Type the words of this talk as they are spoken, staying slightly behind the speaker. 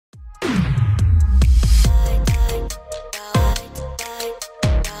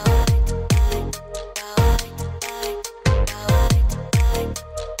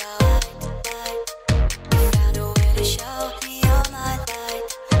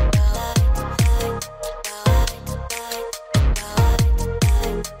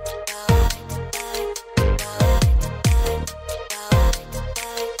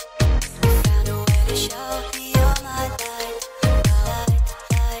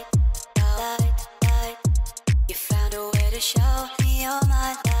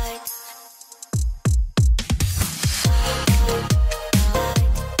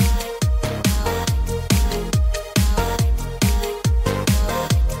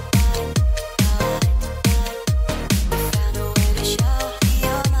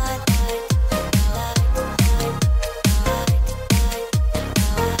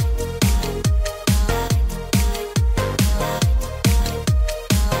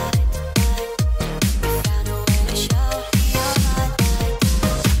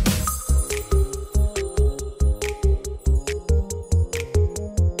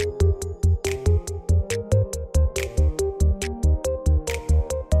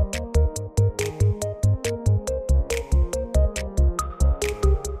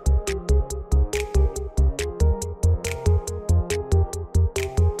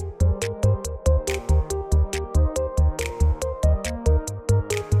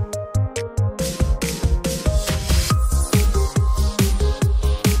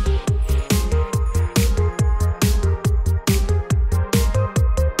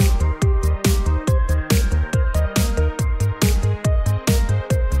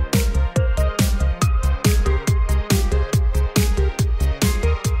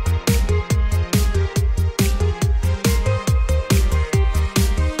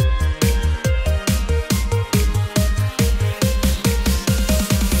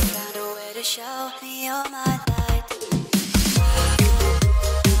show me all my light.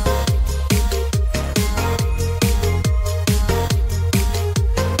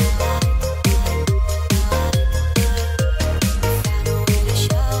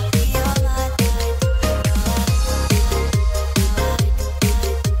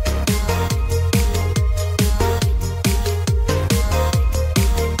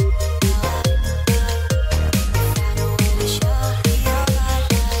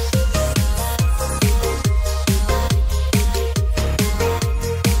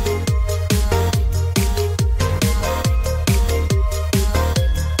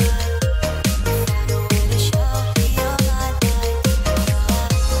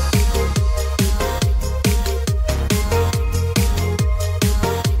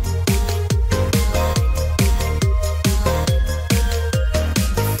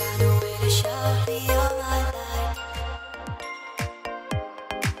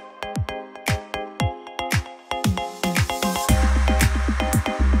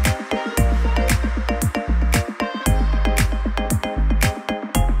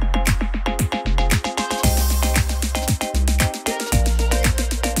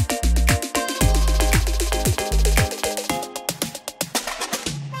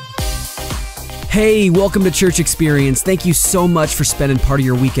 Hey, welcome to Church Experience. Thank you so much for spending part of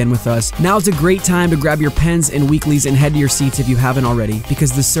your weekend with us. Now's a great time to grab your pens and weeklies and head to your seats if you haven't already,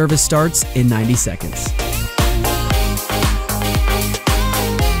 because the service starts in 90 seconds.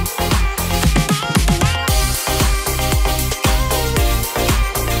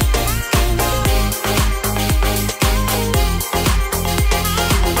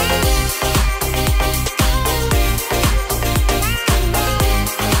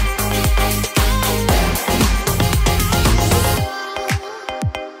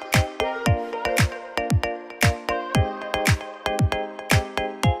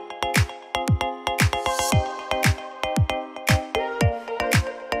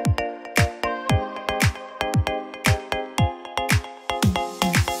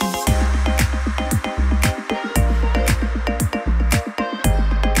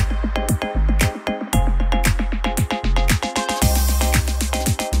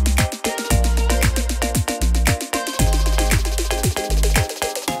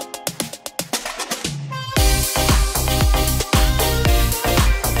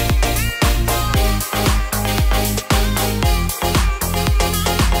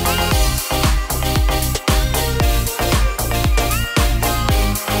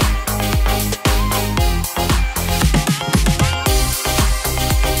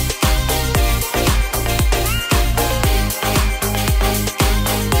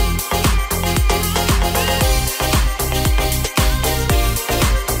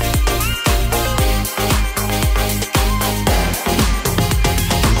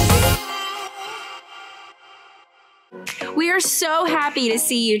 We are so happy to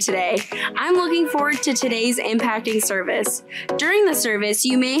see you today. I'm looking forward to today's impacting service. During the service,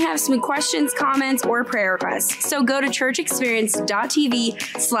 you may have some questions, comments, or prayer requests, so go to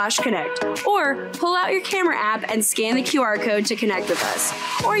churchexperience.tv/connect, or pull out your camera app and scan the QR code to connect with us.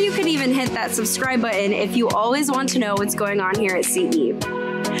 Or you can even hit that subscribe button if you always want to know what's going on here at CE.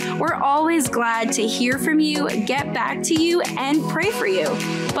 We're always glad to hear from you, get back to you, and pray for you.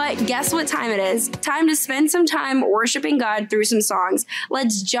 But guess what time it is? Time to spend some time worshiping God through some songs.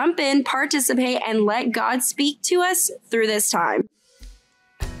 Let's jump in, participate, and let God speak to us through this time.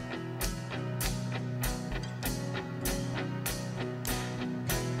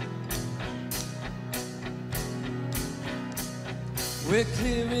 We're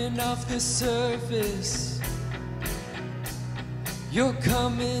clearing off the surface. You're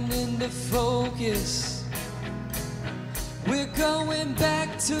coming into focus. We're going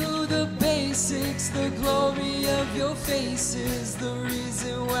back to the basics. The glory of your face is the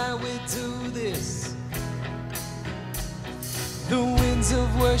reason why we do this. The winds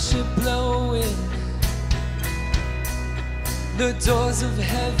of worship blowing, the doors of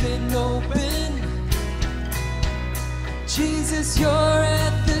heaven open. Jesus, you're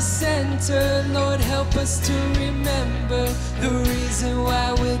at the center. Lord, help us to remember the reason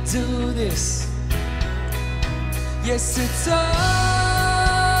why we do this. Yes, it's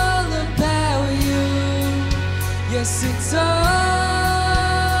all about you. Yes, it's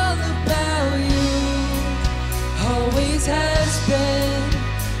all about you. Always has been,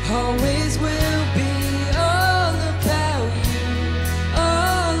 always will be. All about you,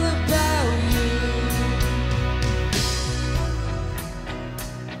 all about you.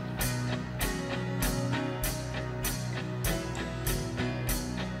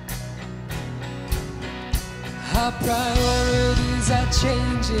 Our priorities are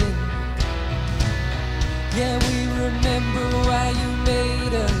changing. Yeah, we remember why you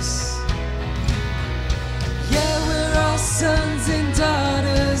made us. Yeah, we're all sons and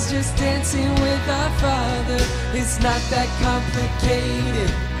daughters, just dancing with our Father. It's not that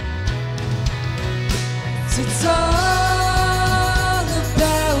complicated. It's all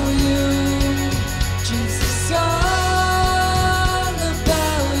about you, Jesus, all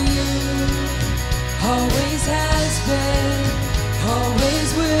about you. Always has been, always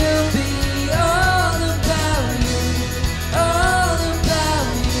will be. All about you, all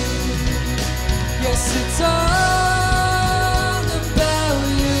about you. Yes, it's all about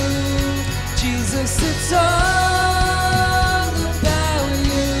you, Jesus, it's all about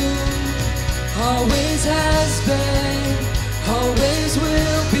you. Always has been, always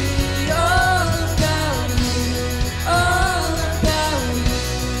will be. All about you, all about you.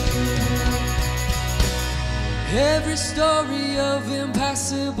 Every story of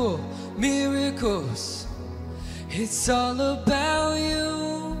impossible miracles, it's all about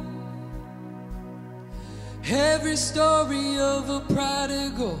you. Every story of a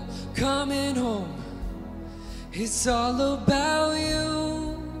prodigal coming home, it's all about you.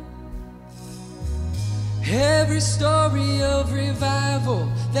 Every story of revival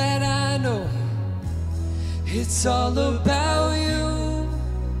that I know, it's all about you.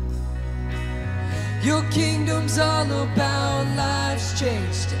 Your kingdom's all about lives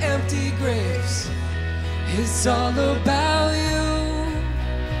changed, empty graves. It's all about you.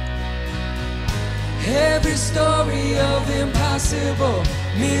 Every story of impossible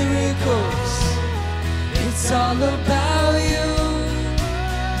miracles, it's all about you.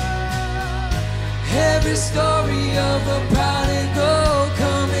 Every story of a prodigal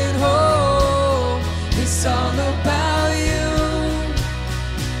coming home, it's all about you.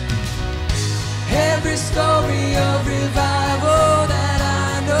 Every story of revival that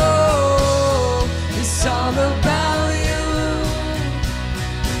I know, it's all about you.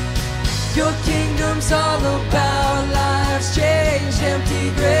 Your kingdom's all about lives changed,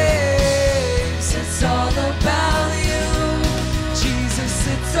 empty graves. It's all about you, Jesus,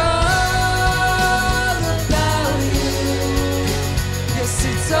 it's all about you. Yes,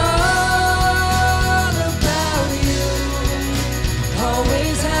 it's all about you.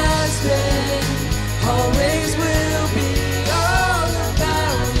 Always has been, always will be. All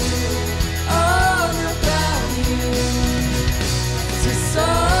about you, all about you. It's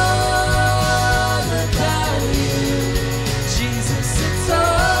all about you, Jesus, it's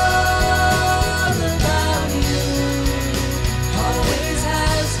all about you. Always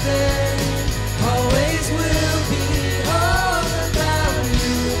has been, always will be. All about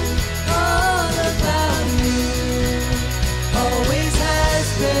you, all about you. Always has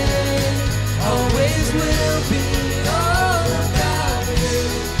been, always will be. All about you,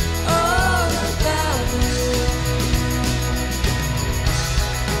 all about you.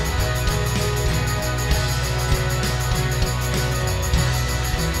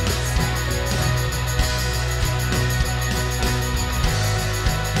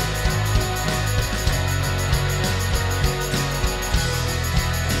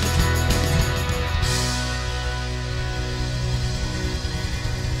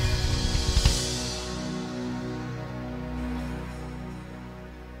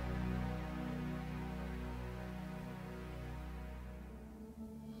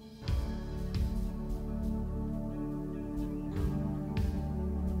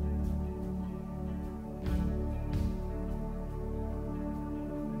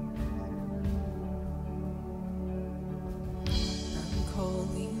 I'm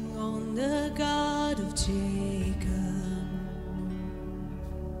calling on the God of Jacob,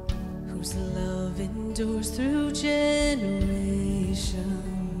 whose love endures through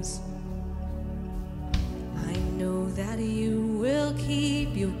generations. I know that you will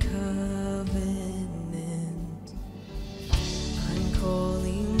keep your covenant. I'm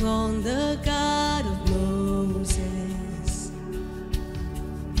calling on the God of Moses,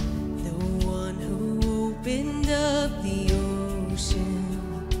 the one who opened up the ocean.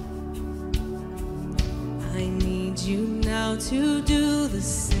 I need you now to do the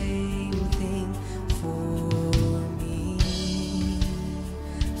same thing for me,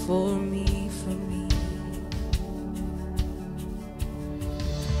 for me, for me.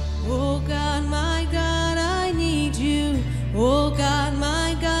 Oh God, my God, I need you. Oh God,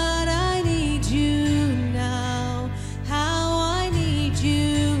 my God, I need you now. How I need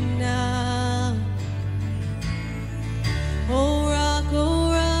you now. Oh rock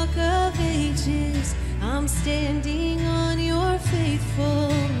of ages, I'm standing on your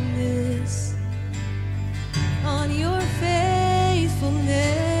faithfulness, on your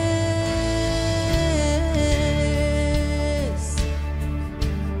faithfulness.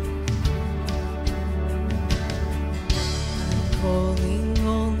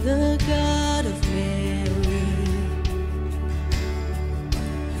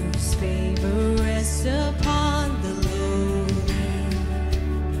 favor rests upon the lowly.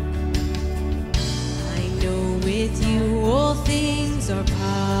 I know with you all things are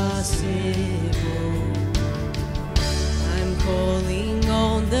possible. I'm calling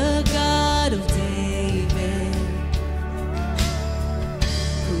on the God of David,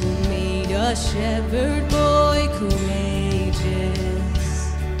 who made a shepherd boy courageous.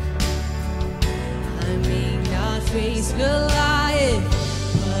 I may not face Goliath,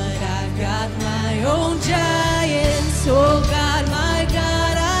 but I've got my own giants. Oh God, my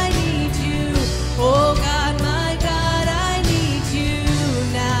God, I need you. Oh God, my God, I need you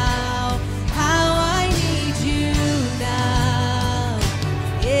now. How I need you now.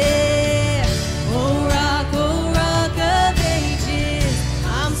 Yeah. Oh rock of ages,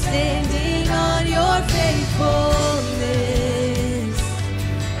 I'm standing on your faithfulness.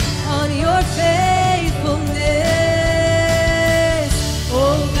 On your faithfulness.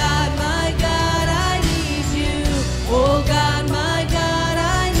 Oh God, my God, I need you. Oh God, my God,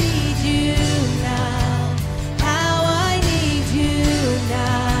 I need you now. How I need you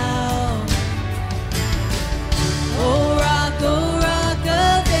now. Oh rock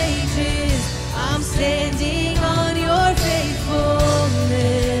of ages, I'm standing on your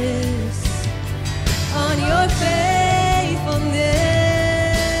faithfulness. On your faithfulness.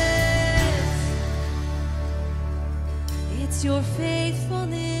 It's your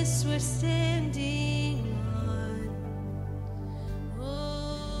faithfulness we're standing on.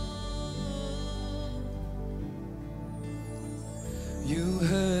 Oh. You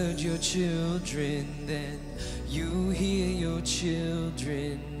heard your children then, you hear your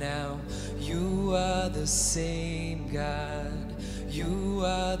children now. You are the same God. You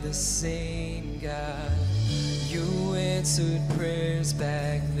are the same God. You answered prayers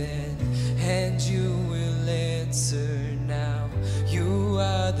back then, and you will answer now. You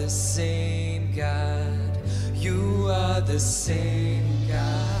are the same God. You are the same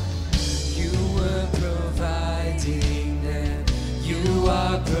God. You were providing then. You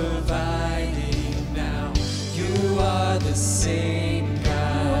are providing now. You are the same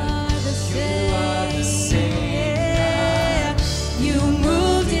God. You are the same God. You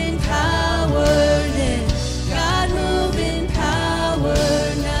moved in power then. God move in power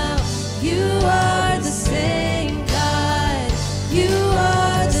now. You are the same God. You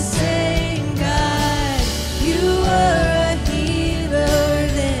are the same God. You are a healer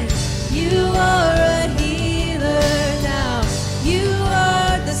then. You are a healer now. You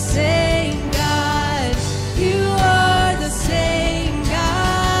are the same God. You are the same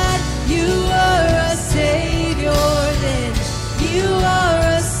God. You are a savior then. You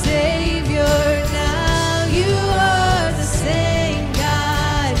are a savior now. You are the same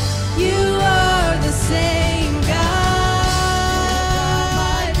God. You are the same God.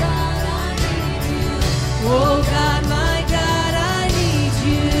 My God, I need you. Oh God, my God, I need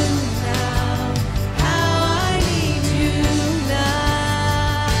you now. How I need you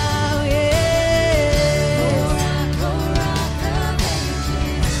now. Yeah. Oh rock of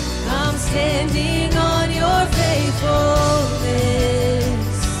ages, I'm standing on your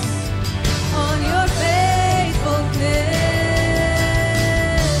faithfulness. On your faithfulness.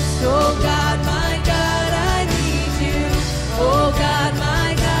 Oh God, my God, I need you. Oh God,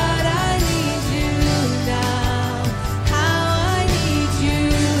 my God, I need you now. How I need you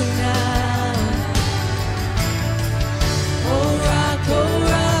now. Oh rock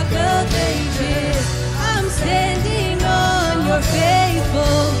of ages, I'm standing on your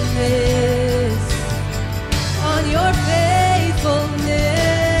faithfulness. On your faithfulness.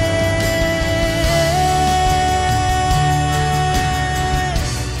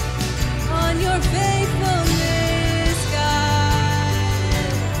 On your faithfulness, God.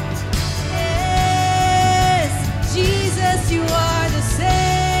 Yes, Jesus, you are the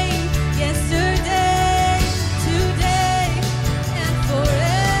same yesterday, today, and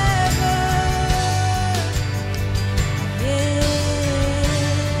forever. Yes.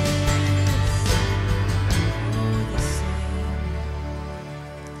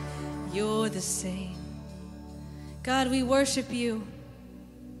 You're the same. God, we worship you.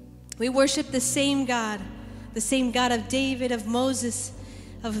 We worship the same God of David, of Moses,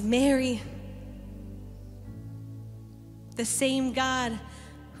 of Mary. The same God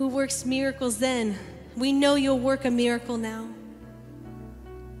who works miracles then. We know you'll work a miracle now.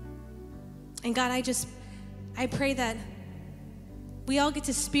 And God, I pray that we all get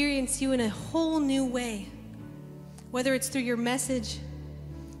to experience you in a whole new way, whether it's through your message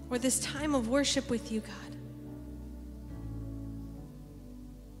or this time of worship with you, God.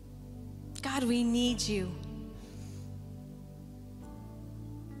 God, we need you.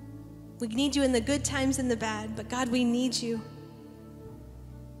 We need you in the good times and the bad, but God, we need you.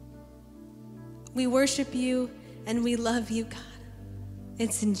 We worship you and we love you, God.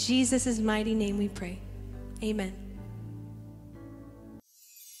 It's in Jesus' mighty name we pray. Amen.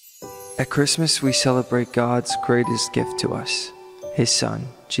 At Christmas, we celebrate God's greatest gift to us, His Son,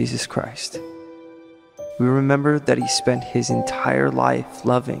 Jesus Christ. We remember that He spent His entire life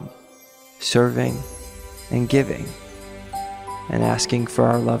loving, serving, and giving, and asking for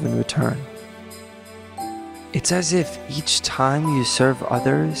our love in return. It's as if each time you serve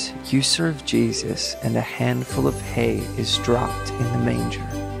others, you serve Jesus, and a handful of hay is dropped in the manger.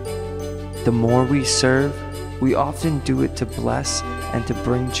 The more we serve, we often do it to bless and to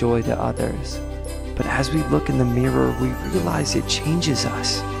bring joy to others. But as we look in the mirror, we realize it changes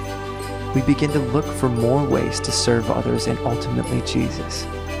us. We begin to look for more ways to serve others and ultimately Jesus.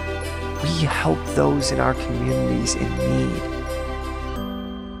 We help those in our communities in need.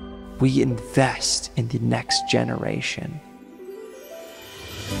 We invest in the next generation.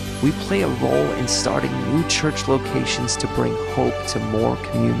 We play a role in starting new church locations to bring hope to more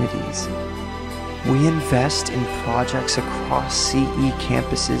communities. We invest in projects across CE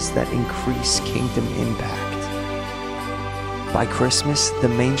campuses that increase kingdom impact. By Christmas, the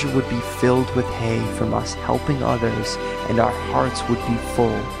manger would be filled with hay from us helping others, and our hearts would be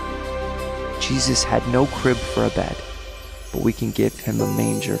full. Jesus had no crib for a bed, but we can give Him a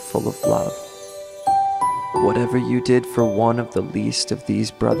manger full of love. Whatever you did for one of the least of these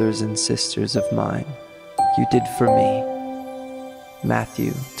brothers and sisters of mine, you did for me.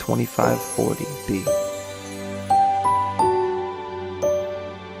 Matthew 25:40b.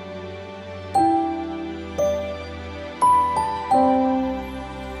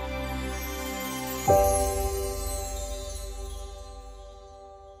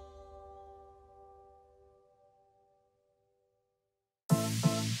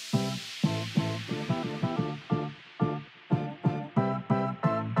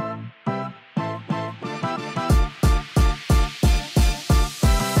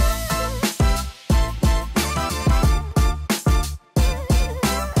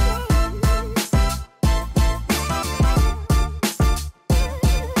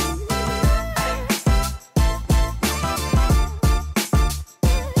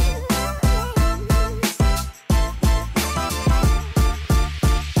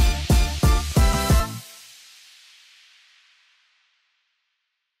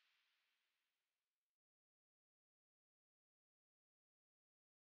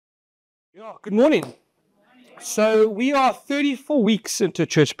 Yeah, good morning. So we are 34 weeks into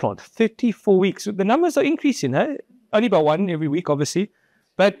church plant. 34 weeks. The numbers are increasing, eh? Only by one every week, obviously.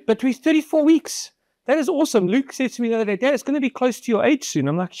 But we're 34 weeks. That is awesome. Luke said to me the other day, Dad, it's going to be close to your age soon.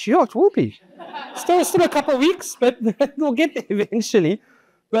 I'm like, sure, it will be. Still a couple of weeks, but we'll get there eventually.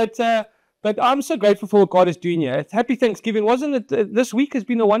 But I'm so grateful for what God is doing here. Happy Thanksgiving. Wasn't it? This week has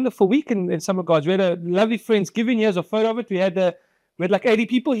been a wonderful week in some of God's. We had a lovely Friendsgiving. Here's a photo of it. We had like 80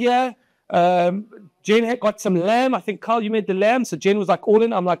 people here. Jen had got some lamb. I think, Carl, you made the lamb. So Jen was like all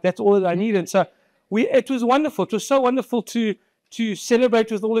in. I'm like, that's all that I need. And so it was wonderful. It was so wonderful to celebrate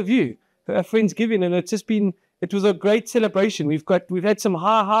with all of you. Friendsgiving. And it was a great celebration. We've had some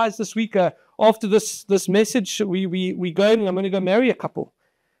high highs this week. After this message, we go and I'm going to go marry a couple.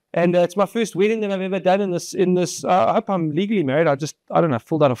 And it's my first wedding that I've ever done in this. I hope I'm legally married. I don't know,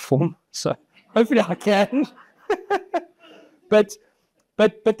 filled out a form. So hopefully I can. But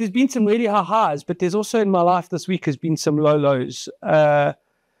there's been some really high highs, but there's also in my life this week has been some low lows. I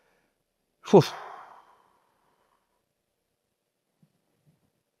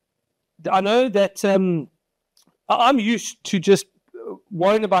know that I'm used to just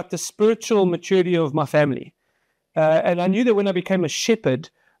worrying about the spiritual maturity of my family. And I knew that when I became a shepherd,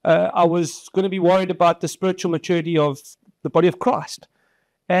 I was going to be worried about the spiritual maturity of the body of Christ.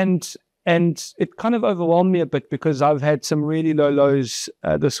 And it kind of overwhelmed me a bit because I've had some really low lows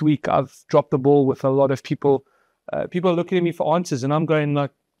this week. I've dropped the ball with a lot of people. People are looking at me for answers, and I'm going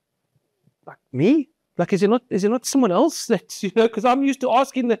like me? Like, is it not someone else that, because I'm used to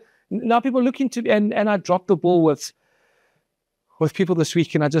asking now people are looking to me, and I dropped the ball with people this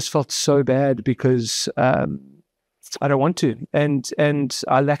week, and I just felt so bad because I don't want to. And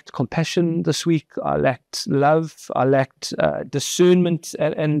I lacked compassion this week. I lacked love. I lacked discernment,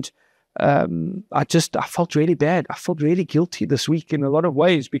 and I felt really bad. I felt really guilty this week in a lot of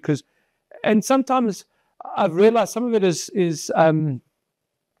ways and sometimes I've realized some of it is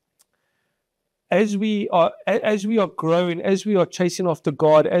as we are growing, as we are chasing after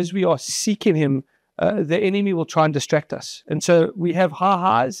God, as we are seeking Him, the enemy will try and distract us. And so we have high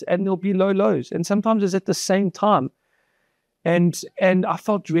highs and there'll be low lows. And sometimes it's at the same time. And I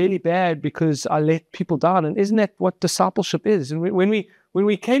felt really bad because I let people down. And isn't that what discipleship is? And when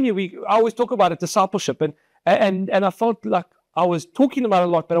we came here, I always talk about it, discipleship. And I felt like I was talking about it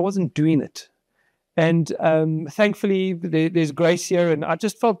a lot, but I wasn't doing it. And thankfully, there's grace here. And I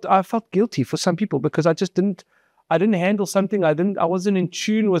felt guilty for some people because I didn't handle something. I wasn't in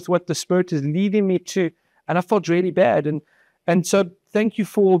tune with what the Spirit is leading me to. And I felt really bad. And so thank you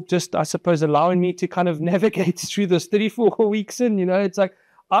for just, I suppose, allowing me to kind of navigate through this 34 weeks in. It's like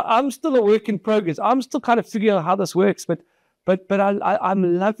I'm still a work in progress. I'm still kind of figuring out how this works. But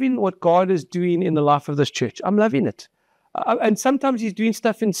I'm loving what God is doing in the life of this church. I'm loving it. And sometimes He's doing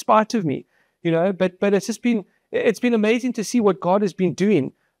stuff in spite of me, but it's been amazing to see what God has been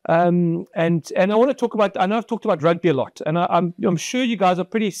doing. And I want to talk about, I know I've talked about rugby a lot, and I'm sure you guys are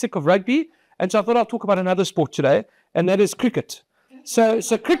pretty sick of rugby. And so I thought I'll talk about another sport today, and that is cricket. So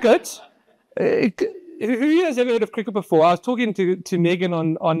cricket, who has ever heard of cricket before? I was talking to Megan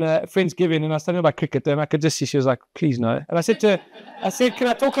on Friendsgiving, and I was telling her about cricket, and I could just see she was like, please no. And I said, can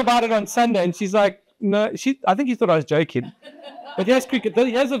I talk about it on Sunday? And she's like, no. I think you thought I was joking. But here's cricket.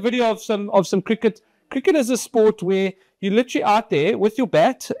 Here's a video of some cricket. Cricket is a sport where you're literally out there with your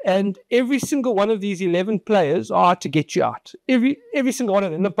bat, and every single one of these 11 players are out to get you out. Every single one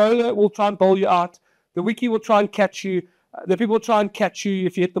of them. The bowler will try and bowl you out. The wicket will try and catch you. The people will try and catch you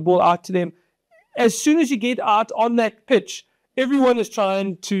if you hit the ball out to them. As soon as you get out on that pitch, everyone is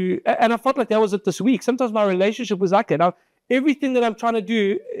trying to, and I felt like that was it this week. Sometimes my relationship was like that. Now, everything that I'm trying to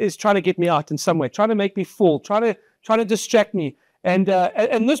do is trying to get me out in some way, trying to make me fall, trying to distract me. And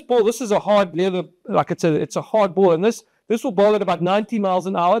this ball, this is a hard leather, like it's a hard ball, and this will bowl at about 90 miles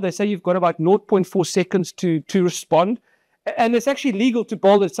an hour. They say you've got about 0.4 seconds to respond, and it's actually legal to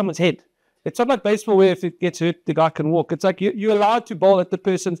bowl at someone's head. It's not like baseball where if it gets hurt, the guy can walk. It's like you're allowed to bowl at the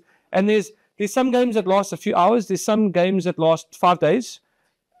person's, and there's some games that last a few hours. There's some games that last 5 days.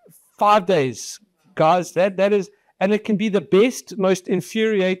 5 days, guys, that is, and it can be the best, most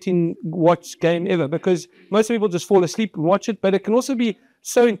infuriating watch game ever because most people just fall asleep and watch it, but it can also be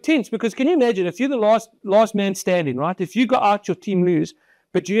so intense because can you imagine if you're the last man standing, right? If you go out, your team lose,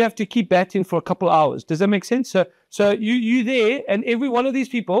 but you have to keep batting for a couple of hours. Does that make sense? So you there, and every one of these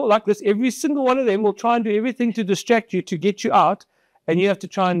people like this, every single one of them will try and do everything to distract you, to get you out, and you have to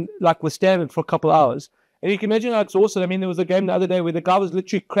try and like withstand it for a couple of hours. And you can imagine how exhausted. I mean, there was a game the other day where the guy was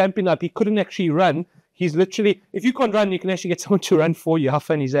literally cramping up. He couldn't actually run. He's literally, if you can't run, you can actually get someone to run for you. How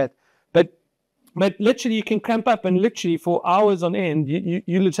funny is that? But literally, you can cramp up, and literally for hours on end,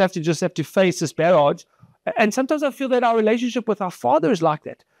 you have to face this barrage. And sometimes I feel that our relationship with our Father is like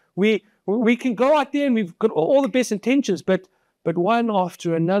that. We can go out there and we've got all the best intentions, but one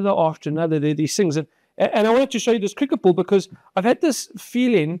after another, there are these things. And I wanted to show you this cricket ball because I've had this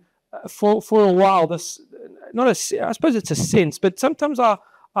feeling for a while. I suppose it's a sense, but sometimes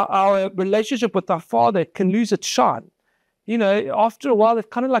our relationship with our Father can lose its shine. After a while, it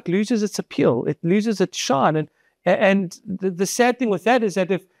kind of like loses its appeal. It loses its shine. And the sad thing with that is that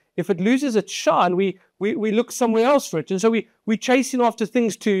if it loses its shine, we look somewhere else for it. And so we're chasing after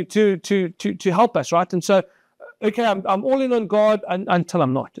things to help us, right? And so, okay, I'm all in on God until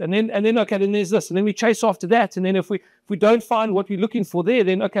I'm not. And then okay, then there's this. And then we chase after that. And then if we don't find what we're looking for there,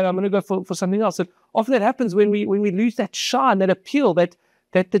 then okay, I'm going to go for something else. And often that happens when we lose that shine, that appeal, that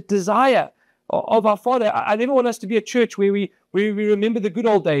the desire of our Father. I never want us to be a church where we remember the good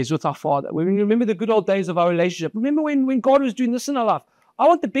old days with our Father, where we remember the good old days of our relationship. Remember when God was doing this in our life. I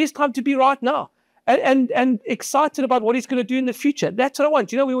want the best time to be right now and excited about what He's going to do in the future. That's what I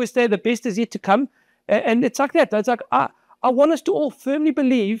want. We always say the best is yet to come. And it's like that. It's like, I want us to all firmly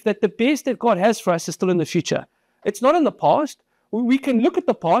believe that the best that God has for us is still in the future. It's not in the past. We can look at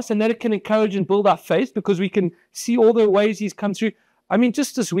the past and that it can encourage and build our faith because we can see all the ways He's come through. I mean,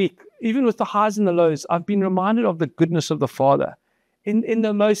 just this week, even with the highs and the lows, I've been reminded of the goodness of the Father in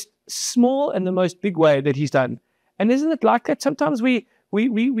the most small and the most big way that He's done. And isn't it like that? Sometimes we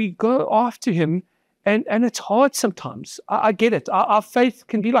go after Him and it's hard sometimes. I get it. Our faith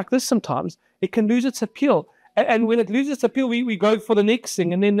can be like this sometimes. It can lose its appeal. And when it loses its appeal, we go for the next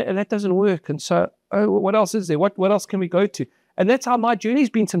thing and that doesn't work. And so, what else is there? What else can we go to? And that's how my journey's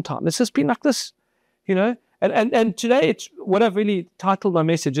been sometimes. It's just been like this, And today, it's what I've really titled my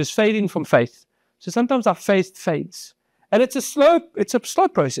message is Fading from Faith. So sometimes our faith fades. And it's a slow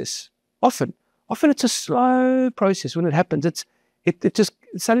process. Often it's a slow process when it happens. It just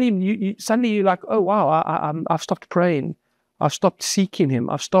suddenly you're like, oh wow, I've stopped praying, I've stopped seeking Him,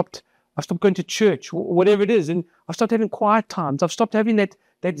 I've stopped going to church, whatever it is, and I've stopped having quiet times, I've stopped having that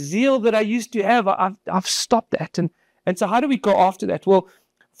zeal that I used to have. I've stopped that, and so how do we go after that? Well,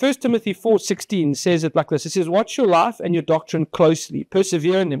 1 Timothy 4:16 says it like this. It says, watch your life and your doctrine closely.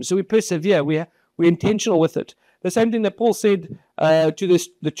 Persevere in them. So we persevere. We're intentional with it. The same thing that Paul said to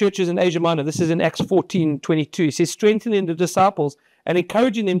the churches in Asia Minor. This is in Acts 14:22. He says, strengthening the disciples and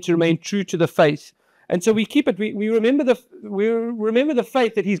encouraging them to remain true to the faith. And so we keep it. We remember the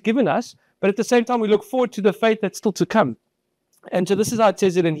faith that he's given us, but at the same time we look forward to the faith that's still to come. And so this is how it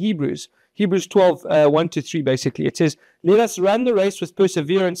says it in Hebrews 12, 1-3, basically. It says, let us run the race with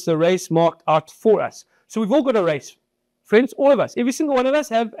perseverance, the race marked out for us. So we've all got a race. Friends, all of us. Every single one of us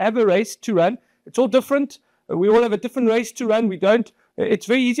have a race to run. It's all different. We all have a different race to run. It's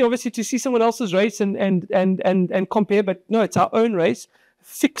very easy, obviously, to see someone else's race and compare, but no, it's our own race.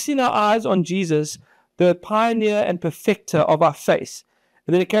 Fixing our eyes on Jesus, the pioneer and perfecter of our faith.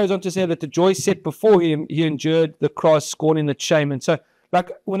 And then it carries on to say that the joy set before him, he endured the cross, scorning the shame. And so,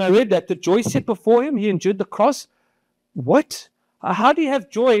 like, when I read that, the joy set before him, he endured the cross. What? How do you have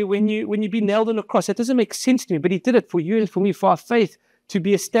joy when you've been nailed on a cross? That doesn't make sense to me, but he did it for you and for me, for our faith to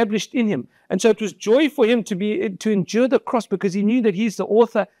be established in him. And so it was joy for him to endure the cross because he knew that he's the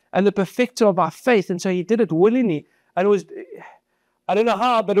author and the perfecter of our faith. And so he did it willingly. And it was, I don't know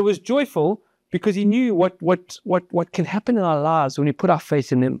how, but it was joyful because he knew what can happen in our lives when we put our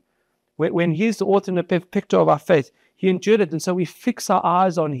faith in him. When he's the author and the perfecter of our faith, he endured it. And so we fix our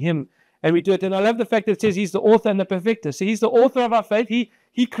eyes on him and we do it. And I love the fact that it says he's the author and the perfecter. So he's the author of our faith.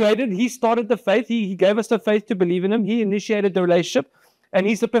 He created, he started the faith. He gave us the faith to believe in him. He initiated the relationship. And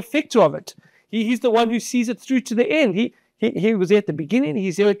he's the perfecter of it. He's the one who sees it through to the end. He was there at the beginning.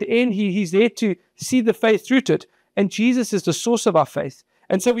 He's there at the end. He's there to see the faith through to it. And Jesus is the source of our faith.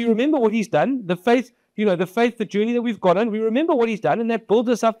 And so we remember what he's done, the faith, the journey that we've got on. We remember what he's done, and that builds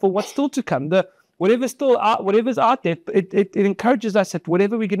us up for what's still to come. Whatever's out there, it encourages us that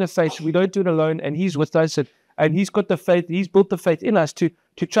whatever we're going to face, we don't do it alone, and he's with us, and he's got the faith. He's built the faith in us to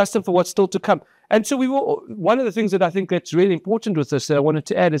trust him for what's still to come. And so one of the things that I think that's really important with this that I wanted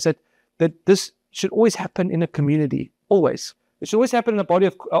to add is that this should always happen in a community, always. It should always happen in the body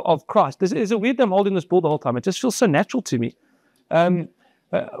of Christ. There's a weird I'm holding this ball the whole time. It just feels so natural to me.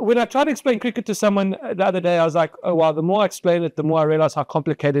 When I tried to explain cricket to someone the other day, I was like, oh, wow, the more I explain it, the more I realize how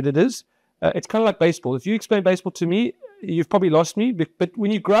complicated it is. It's kind of like baseball. If you explain baseball to me, you've probably lost me. But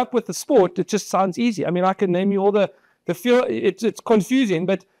when you grow up with the sport, it just sounds easy. I mean, I can name you all the feel. It's confusing,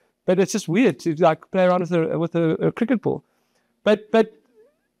 but it's just weird to like play around with a cricket ball. But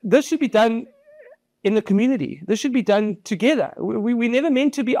this should be done in the community. This should be done together. We're never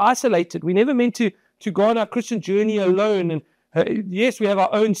meant to be isolated. We're never meant to go on our Christian journey alone. And yes, we have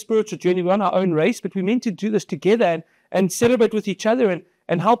our own spiritual journey. We're on our own race, but we're meant to do this together and celebrate with each other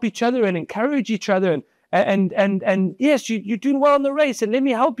and help each other and encourage each other. And yes, you're doing well in the race, and let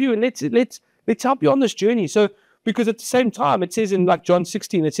me help you, and let's help you on this journey. So, because at the same time, it says in like John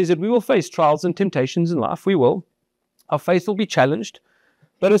 16, it says that we will face trials and temptations in life. We will. Our faith will be challenged.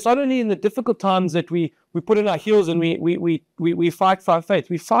 But it's not only in the difficult times that we put in our heels and we fight for our faith.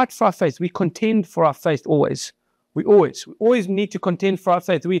 We fight for our faith. We contend for our faith always. We always need to contend for our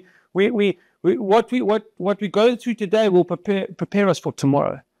faith. What we're going through today will prepare us for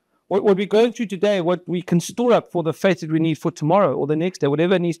tomorrow. What we're going through today, what we can store up for the faith that we need for tomorrow or the next day,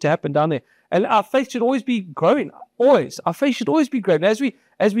 whatever needs to happen down there. And our faith should always be growing. Always. Our faith should always be growing. As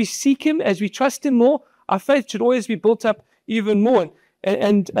we seek him, as we trust him more, our faith should always be built up even more.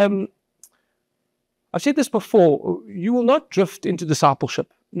 And I've said this before, you will not drift into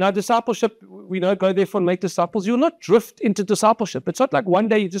discipleship. Now, discipleship, we don't go there for and make disciples. You will not drift into discipleship. It's not like one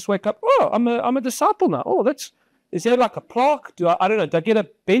day you just wake up, oh, I'm a disciple now. Oh, is there like a plaque? I don't know. Do I get a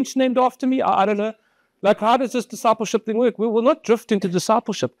bench named after me? I don't know. Like, how does this discipleship thing work? We will not drift into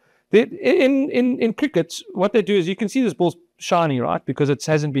discipleship. In cricket, what they do is you can see this ball's shiny, right? Because it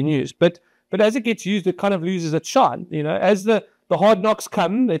hasn't been used. But as it gets used, it kind of loses its shine. As the hard knocks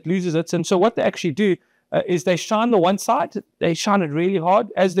come, it loses it. And so what they actually do is they shine the one side. They shine it really hard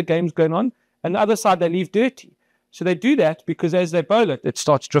as the game's going on. And the other side, they leave dirty. So they do that because as they bowl it, it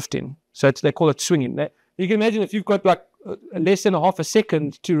starts drifting. So they call it swinging. You can imagine if you've got like less than a half a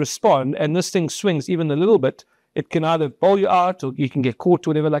second to respond and this thing swings even a little bit, it can either bowl you out or you can get caught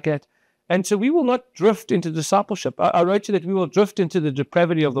or whatever like that. And so we will not drift into discipleship. I wrote you that we will drift into the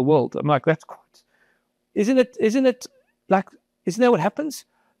depravity of the world. I'm like, that's quite... Isn't that what happens?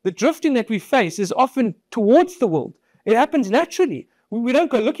 The drifting that we face is often towards the world. It happens naturally. We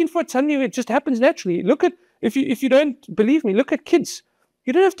don't go looking for it. Suddenly it just happens naturally. Look at, if you don't believe me, look at kids.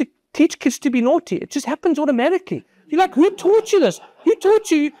 You don't have to teach kids to be naughty. It just happens automatically. You're like, who taught you this? Who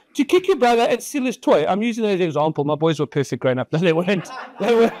taught you to kick your brother and steal his toy? I'm using that as an example. My boys were perfect growing up. No, they weren't.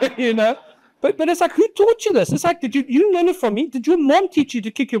 They were, But it's like, who taught you this? It's like, did you learn it from me? Did your mom teach you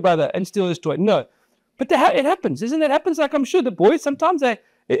to kick your brother and steal his toy? No. But it happens, isn't it? It happens. Like, I'm sure the boys, sometimes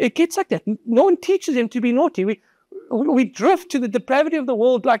it gets like that. No one teaches them to be naughty. We drift to the depravity of the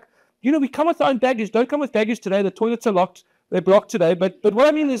world. Like, we come with our own baggage. Don't come with baggage today. The toilets are locked. They're blocked today. But what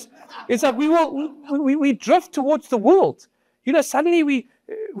I mean is, it's like we drift towards the world. Suddenly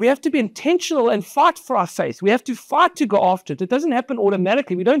we have to be intentional and fight for our faith. We have to fight to go after it. It doesn't happen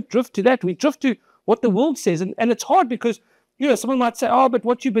automatically. We don't drift to that. We drift to what the world says. And it's hard because, someone might say, oh, but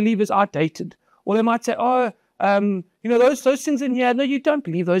what you believe is outdated. Or they might say, oh, those things in here, no, you don't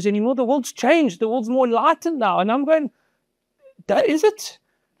believe those anymore. The world's changed. The world's more enlightened now. And I'm going, is it?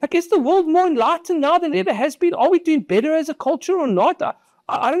 Like, is the world more enlightened now than it ever has been? Are we doing better as a culture or not?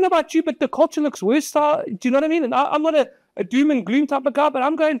 I don't know about you, but the culture looks worse. Do you know what I mean? And I'm not a doom and gloom type of guy, but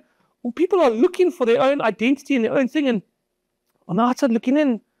I'm going, well, people are looking for their own identity and their own thing. And on the outside looking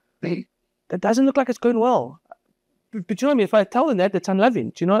in, that doesn't look like it's going well. But you know what I mean? If I tell them that, that's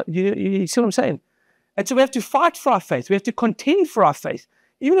unloving. Do you know? You see what I'm saying? And so we have to fight for our faith. We have to contend for our faith,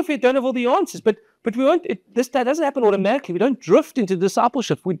 even if we don't have all the answers. But we won't. That doesn't happen automatically. We don't drift into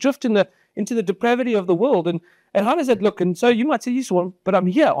discipleship. We drift into the depravity of the world. And how does that look? And so you might say, yes, well, but I'm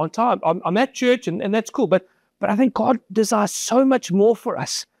here on time. I'm at church, and that's cool. But I think God desires so much more for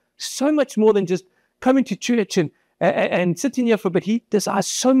us, so much more than just coming to church and sitting here for a bit. He desires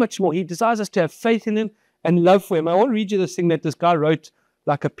so much more. He desires us to have faith in Him and love for Him. I want to read you this thing that this guy wrote,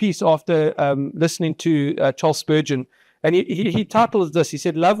 like a piece after listening to Charles Spurgeon. And he titled this. He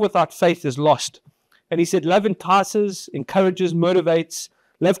said, "Love without faith is lost." And he said, love entices, encourages, motivates.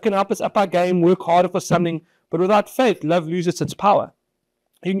 Love can help us up our game, work harder for something. But without faith, love loses its power.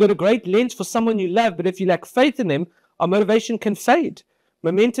 You can go to great lengths for someone you love, but if you lack faith in them, our motivation can fade.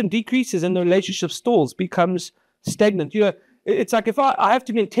 Momentum decreases and the relationship stalls, becomes stagnant. It's like if I have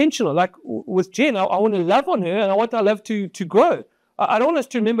to be intentional, like with Jen, I want to love on her and I want our love to grow. I don't want us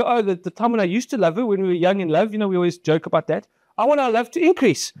to remember, the time when I used to love her, when we were young in love, we always joke about that. I want our love to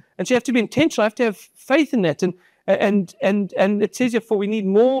increase. And so you have to be intentional. I have to have faith in that. And it says here, for we need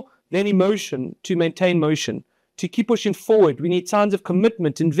more than emotion to maintain motion, to keep pushing forward. We need signs of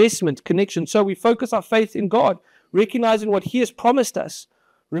commitment, investment, connection. So we focus our faith in God, recognizing what He has promised us,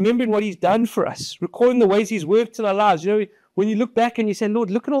 remembering what He's done for us, recalling the ways He's worked in our lives. When you look back and you say, Lord,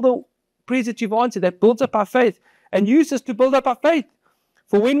 look at all the prayers that You've answered, that builds up our faith, and use this to build up our faith.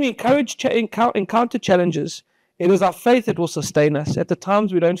 For when we encounter challenges, it is our faith that will sustain us. At the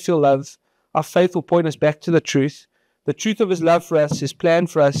times we don't feel love, our faith will point us back to the truth of His love for us, His plan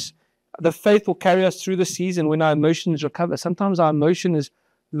for us. The faith will carry us through the season when our emotions recover. Sometimes our emotion is,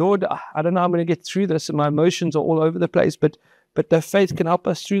 Lord, I don't know how I'm going to get through this, and my emotions are all over the place, but the faith can help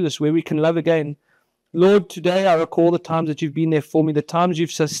us through this, where we can love again. Lord, today I recall the times that You've been there for me, the times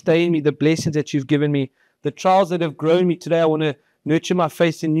You've sustained me, the blessings that You've given me, the trials that have grown me. Today I want to nurture my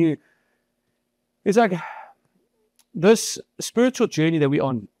faith in You. It's like this spiritual journey that we're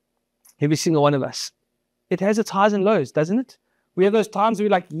on, every single one of us, it has its highs and lows, doesn't it? We have those times where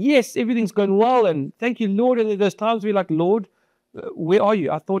we're like, yes, everything's going well, and thank You, Lord. And then those times we're like, Lord, where are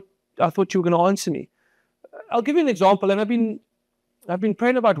You? I thought You were going to answer me. I'll give you an example, and I've been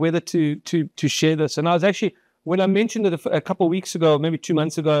praying about whether to share this. And I was actually, when I mentioned it a couple of weeks ago, maybe 2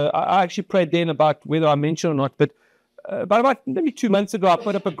 months ago, I actually prayed then about whether I mentioned or not. But about maybe 2 months ago, I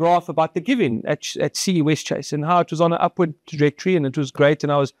put up a graph about the giving at CE Westchase and how it was on an upward trajectory, and it was great.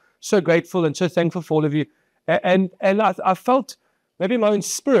 And I was so grateful and so thankful for all of you. And I felt, maybe in my own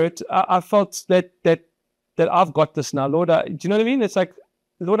spirit, I felt that I've got this now, Lord. Do you know what I mean? It's like,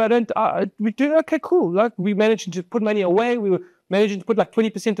 Lord, we do, okay, cool. Like, we managed to put money away. We were managing to put like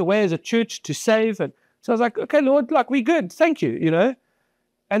 20% away as a church to save. And so I was like, okay, Lord, like, we good. Thank You,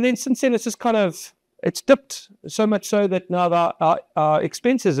 And then since then, it's just kind of, it's dipped so much so that now our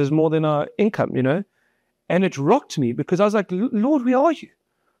expenses is more than our income, And it rocked me because I was like, Lord, where are You?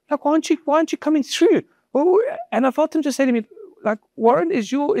 Like, why aren't you coming through? Oh, and I felt Him just say to me, like, Warren,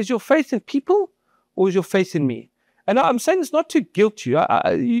 is your faith in people or is your faith in Me? And I'm saying this not to guilt you.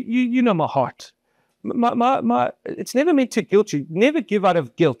 You know my heart. It's never meant to guilt you. Never give out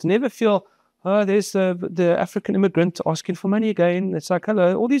of guilt. Never feel, oh, there's the African immigrant asking for money again. It's like,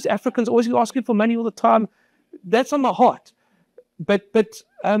 hello, all these Africans always asking for money all the time. That's on my heart. But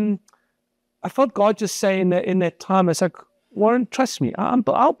I felt God just say in that time, it's like, Warren, trust me.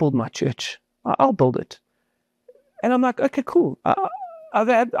 I'll build my church. I'll build it. And I'm like, okay, cool.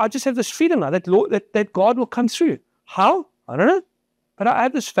 I just have this freedom now that God will come through. How? I don't know. But I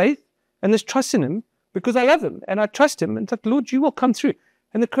have this faith and this trust in Him because I love Him and I trust Him. And it's like, Lord, You will come through.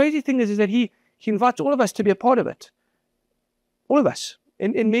 And the crazy thing is that He invites all of us to be a part of it. All of us.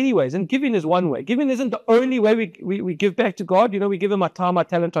 in many ways. And giving is one way. Giving isn't the only way we give back to God. We give him our time, our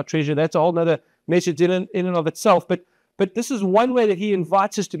talent, our treasure. That's a whole other message in and of itself. But this is one way that he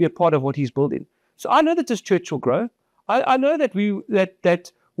invites us to be a part of what he's building. So I know that this church will grow. I know that we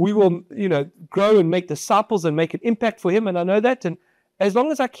will, grow and make disciples and make an impact for him. And I know that. And as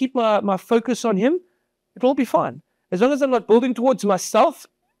long as I keep my focus on him, it will be fine. As long as I'm not building towards myself,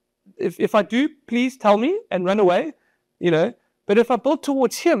 if I do, please tell me and run away, But if I build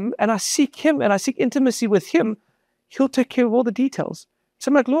towards him and I seek intimacy with him, he'll take care of all the details. So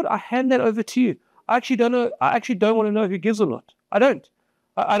I'm like, Lord, I hand that over to you. I actually don't want to know who gives or not. I don't.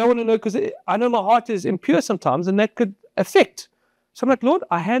 I don't want to know, because I know my heart is impure sometimes, and that could affect. So I'm like, Lord,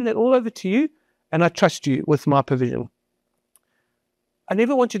 I hand that all over to you, and I trust you with my provision. I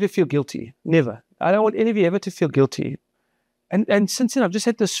never want you to feel guilty. Never. I don't want any of you ever to feel guilty. And since then, I've just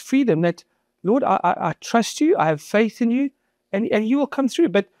had this freedom that, Lord, I trust you. I have faith in you, and you will come through.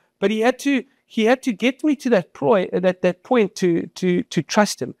 But he had to get me to that point to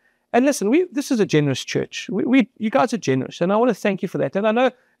trust him. And listen, this is a generous church. You guys are generous, and I want to thank you for that. And I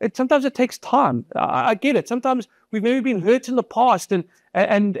know sometimes it takes time. I get it. Sometimes we've maybe been hurt in the past, and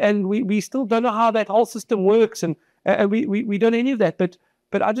we still don't know how that whole system works, and we don't know any of that.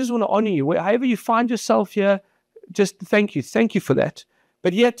 But I just want to honor you. However you find yourself here, just thank you for that.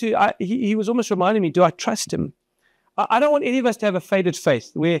 But he was almost reminding me, do I trust him? I don't want any of us to have a faded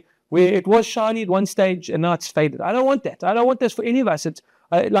faith where it was shiny at one stage and now it's faded. I don't want that. I don't want this for any of us. It's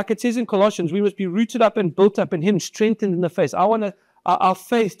like it says in Colossians, we must be rooted up and built up in him, strengthened in the faith. I want our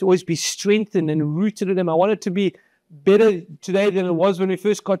faith to always be strengthened and rooted in him. I want it to be better today than it was when we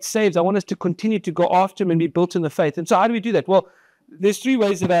first got saved. I want us to continue to go after him and be built in the faith. And so how do we do that? Well, there's 3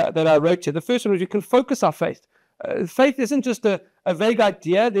 ways that I wrote here. The first one is we can focus our faith. Faith isn't just a vague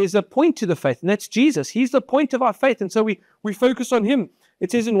idea. There's a point to the faith, and that's Jesus. He's the point of our faith, and so we focus on him.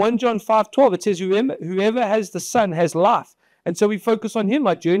 It says in 1 John 5:12, it says, whoever has the Son has life. And so we focus on him.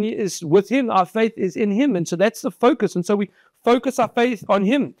 Our journey is with him. Our faith is in him, and so that's the focus. And so we focus our faith on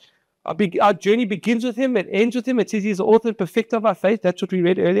him. Our journey begins with him. It ends with him. It says he's the author and perfecter of our faith. That's what we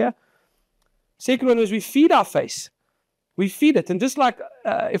read earlier. Second one is we feed our faith. We feed it. And just like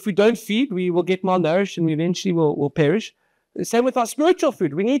if we don't feed, we will get malnourished and we eventually will perish. The same with our spiritual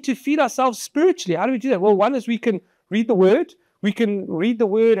food. We need to feed ourselves spiritually. How do we do that? Well, one is we can read the word. We can read the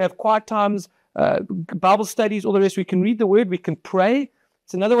word, have quiet times, Bible studies, all the rest. We can read the word. We can pray.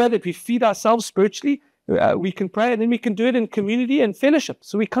 It's another way that we feed ourselves spiritually. We can pray, and then we can do it in community and fellowship.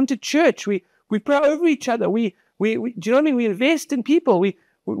 So we come to church. We pray over each other. Do you know what I mean? We invest in people.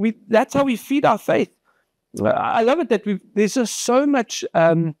 That's how we feed our faith. I love it that there's just so much.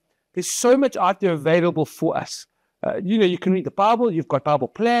 There's so much out there available for us. You can read the Bible. You've got Bible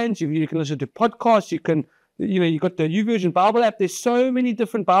plans. You can listen to podcasts. You've got the YouVersion Bible app. There's so many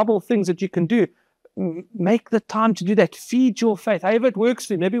different Bible things that you can do. Make the time to do that. Feed your faith. However it works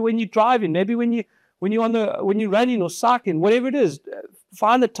for you. Maybe when you're driving. Maybe when you're running or cycling. Whatever it is,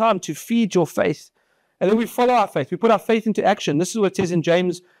 find the time to feed your faith. And then we follow our faith. We put our faith into action. This is what it says in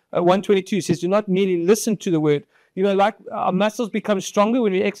James 1:22. It says, do not merely listen to the word. Like our muscles become stronger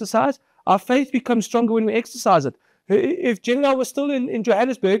when we exercise, our faith becomes stronger when we exercise it. If Jen and I were still in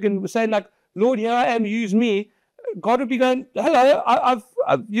Johannesburg and were saying like, Lord, here I am, use me, God would be going, hello,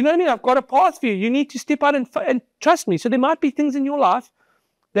 I've got a path for you. You need to step out and trust me. So there might be things in your life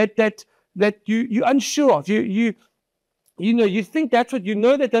that you're unsure of. You think that's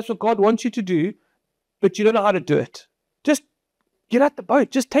what God wants you to do, but you don't know how to do it. Just get out the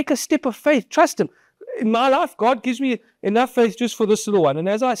boat. Just take a step of faith. Trust him. In my life, God gives me enough faith just for this little one. And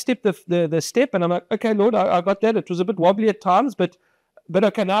as I step the step, and I'm like, okay, Lord, I got that. It was a bit wobbly at times, but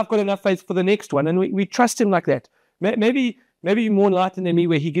okay, now I've got enough faith for the next one. And we trust him like that. Maybe you're more enlightened than me,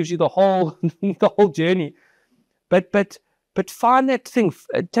 where he gives you the whole journey. But find that thing.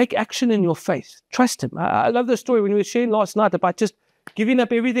 Take action in your faith. Trust him. I love the story when we were sharing last night about just giving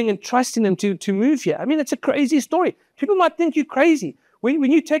up everything and trusting him to move here. I mean, it's a crazy story. People might think you're crazy.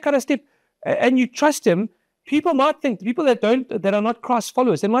 When you take out a step and you trust him, people might think, the people that are not Christ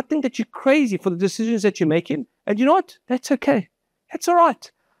followers, they might think that you're crazy for the decisions that you're making. And you know what? That's okay. That's all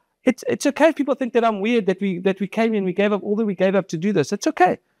right. It's okay if people think that I'm weird, that we came in, we gave up all that we gave up to do this. It's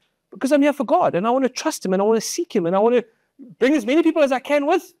okay. Because I'm here for God, and I want to trust him, and I want to seek him, and I want to bring as many people as I can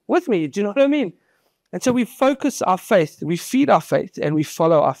with me. Do you know what I mean? And so we focus our faith, we feed our faith, and we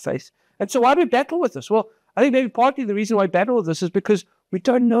follow our faith. And so why do we battle with this? Well, I think maybe partly the reason why we battle with this is because we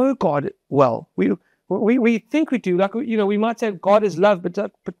don't know God well. We think we do. Like, we might say God is love,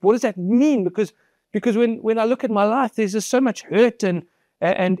 but what does that mean? Because when I look at my life, there's just so much hurt and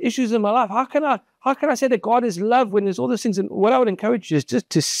issues in my life. How how can I say that God is love when there's all those things? And what I would encourage you is just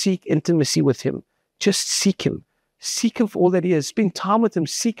to seek intimacy with him. Just seek him. Seek him for all that he is. Spend time with him.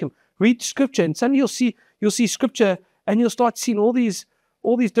 Seek him. Read scripture, and suddenly you'll see scripture, and you'll start seeing all these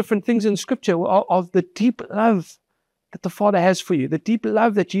different things in scripture of the deep love that the Father has for you, the deep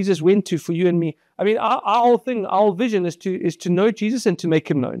love that Jesus went to for you and me. I mean, our whole vision is to know Jesus and to make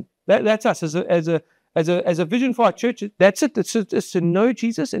him known. That's us as a vision for our church. That's it. It's to know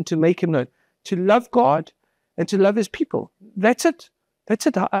Jesus and to make him known, to love God and to love his people. That's it. That's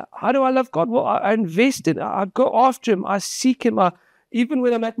it. How do I love God? Well, I invest in. I go after him. I seek him. Even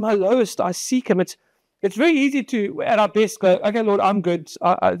when I'm at my lowest, I seek him. It's very easy to, at our best, go, okay, Lord, I'm good.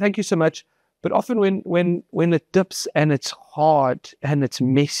 Thank you so much. But often when it dips and it's hard and it's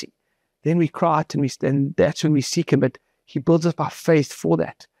messy, then we cry out and that's when we seek him. But he builds up our faith for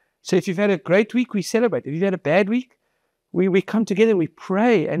that. So if you've had a great week, we celebrate. If you've had a bad week, we come together and we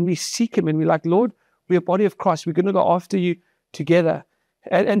pray and we seek him and we're like, Lord, we're a body of Christ. We're going to go after you together.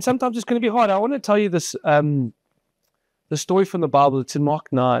 And sometimes it's going to be hard. I want to tell you this, the story from the Bible. It's in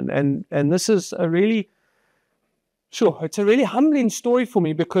Mark 9. And this is it's a really humbling story for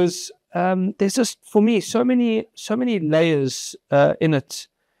me because there's just, for me, so many layers in it.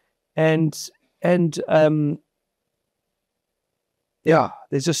 And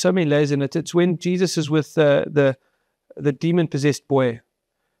there's just so many layers in it. It's when Jesus is with the demon-possessed boy.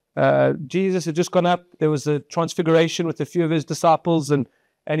 Jesus had just gone up. There was a transfiguration with a few of his disciples, and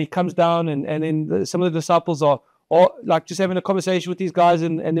he comes down, and then some of the disciples are like just having a conversation with these guys,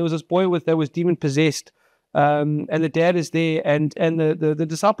 and there was this boy that was demon-possessed, and the dad is there, and the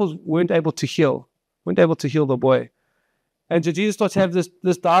disciples weren't able to heal the boy. And so Jesus starts to have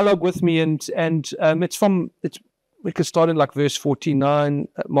this dialogue with me, and we could start in like verse 49,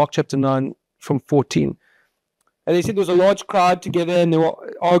 Mark chapter 9 from 14. And they said there was a large crowd together, and they were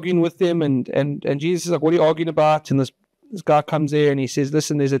arguing with them, and Jesus is like, what are you arguing about? And this guy comes there, and he says,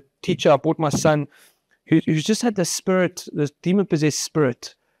 listen, there's a teacher, I brought my son, who's just had this demon-possessed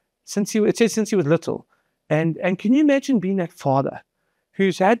spirit, since he was little. And can you imagine being that father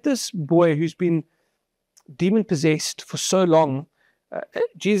who's had this boy who's been demon-possessed for so long?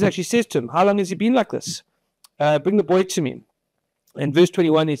 Jesus actually says to him, how long has he been like this? Bring the boy to me. In verse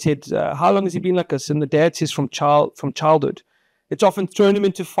 21, he said, how long has he been like this? And the dad says, from childhood. It's often thrown him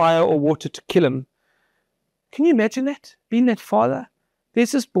into fire or water to kill him. Can you imagine that? Being that father?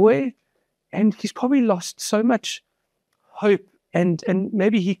 There's this boy, and he's probably lost so much hope, and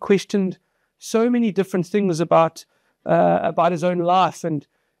maybe he questioned so many different things about his own life, and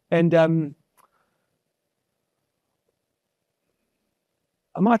I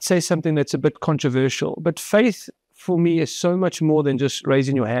might say something that's a bit controversial, but faith for me is so much more than just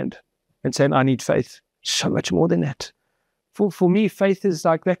raising your hand and saying, I need faith. So much more than that. For me, faith is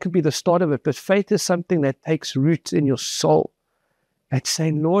like, that could be the start of it, but faith is something that takes root in your soul. It's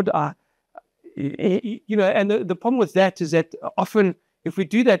saying, Lord, and the problem with that is that often if we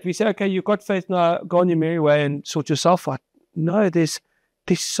do that, we say, okay, you've got faith now, go on your merry way and sort yourself out. No, there's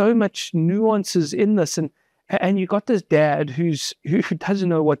so much nuances in this, and you got this dad who doesn't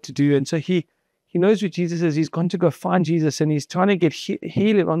know what to do, and so he knows who Jesus is. He's gone to go find Jesus, and he's trying to get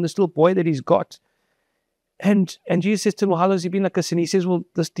healing on this little boy that he's got. And Jesus says to him, well, how long has he been like this? And he says, well,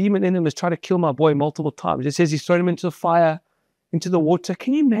 this demon in him has tried to kill my boy multiple times. It says he's thrown him into the fire, into the water.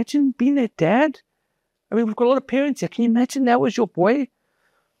 Can you imagine being that dad? I mean, we've got a lot of parents here. Can you imagine that was your boy?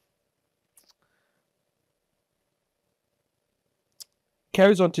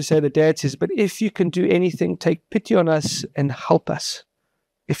 Carries on to say, the dad says, but if you can do anything, take pity on us and help us.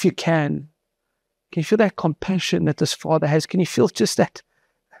 If you can you feel that compassion that this father has? Can you feel just that?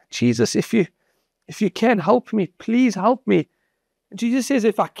 Jesus, if you can, help me, please help me. And Jesus says,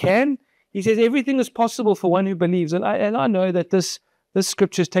 if I can, he says, everything is possible for one who believes. And I know that this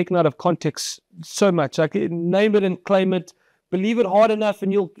scripture is taken out of context so much. Like, name it and claim it, believe it hard enough,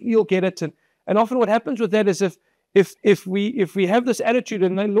 and you'll get it. And often what happens with that is if we have this attitude,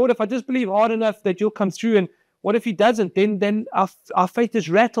 and Lord, if I just believe hard enough that you'll come through, and what if he doesn't? Then our faith is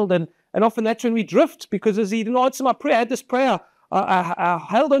rattled, and often that's when we drift, because as he didn't answer my prayer, I had this prayer, I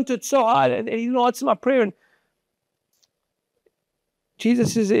held onto it so hard, and he didn't answer my prayer. And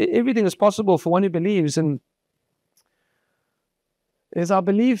Jesus says everything is possible for one who believes. And is our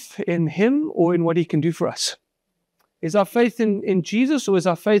belief in him or in what he can do for us? Is our faith in Jesus, or is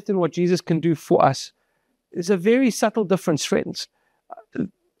our faith in what Jesus can do for us? It's a very subtle difference, friends.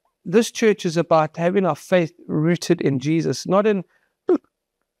 This church is about having our faith rooted in Jesus, not in, look,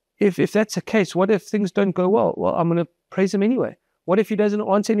 if that's the case, what if things don't go well? Well, I'm going to praise him anyway. What if he doesn't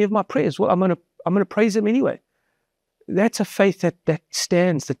answer any of my prayers? Well, I'm going to praise him anyway. That's a faith that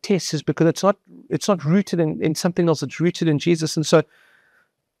stands the test, is because It's not rooted in something else. It's rooted in Jesus. And so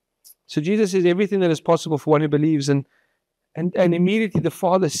Jesus is everything that is possible for one who believes. And immediately the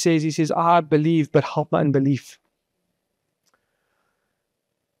Father says, he says, I believe, but help my unbelief.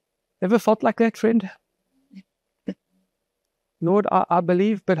 Ever felt like that, friend? Lord, I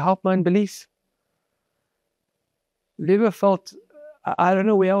believe, but help my unbelief. Have you ever felt, I don't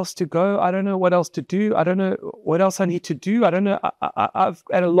know where else to go. I don't know what else to do. I don't know what else I need to do. I don't know. I've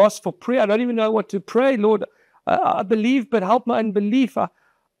at a loss for prayer. I don't even know what to pray. Lord, I believe, but help my unbelief.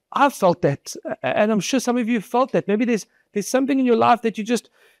 I've felt that. And I'm sure some of you have felt that. Maybe there's something in your life that you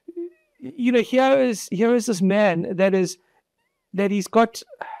just, here is this man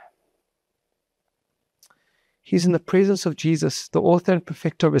he's in the presence of Jesus, the author and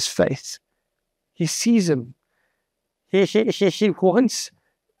perfecter of his faith. He sees him. He wants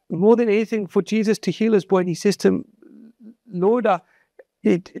more than anything for Jesus to heal his boy. And he says to him, Lord,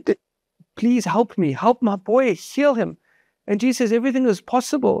 please help me. Help my boy. Heal him. And Jesus says, everything is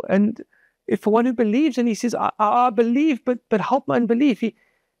possible. And if for one who believes, and he says, I believe, but help my unbelief.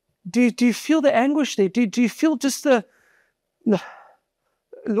 Do you feel the anguish there? Do you feel just the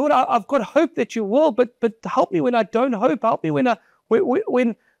Lord, I've got hope that you will, but help me when I don't hope. Help me when I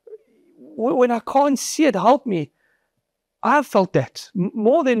can't see it. Help me. I've felt that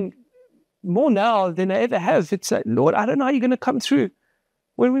more now than I ever have. It's Lord, I don't know how you're going to come through.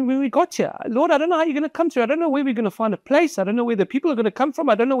 When we got here, Lord, I don't know how you're going to come through. I don't know where we're going to find a place. I don't know where the people are going to come from.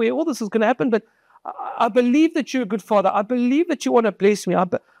 I don't know where all this is going to happen. But I believe that you're a good Father. I believe that you want to bless me.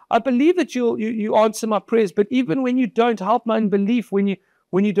 I believe that you answer my prayers. But even when you don't, help my unbelief when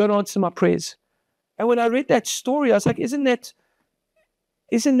you don't answer my prayers. And when I read that story, I was like, isn't that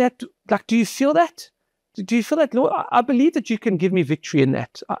like, do you feel that? Do you feel that, Lord? I believe that you can give me victory in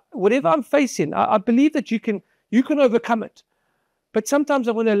that. Whatever I'm facing, I believe that you can overcome it. But sometimes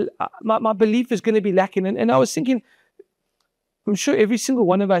my belief is going to be lacking. And I was thinking, I'm sure every single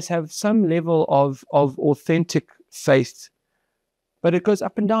one of us have some level of authentic faith, but it goes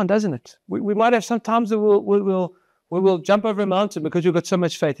up and down, doesn't it? We might have some times that we'll jump over a mountain because we've got so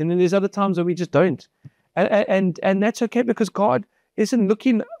much faith. And then there's other times where we just don't. And that's okay, because God isn't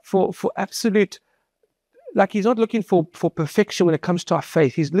looking for absolute, like he's not looking for perfection when it comes to our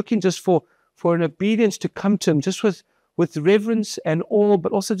faith. He's looking just for an obedience to come to him, just with reverence and awe,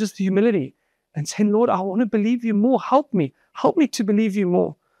 but also just humility, and saying, Lord, I want to believe you more. Help me to believe you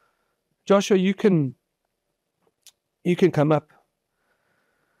more. Joshua, you can come up.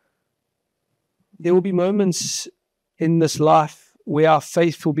 There will be moments in this life where our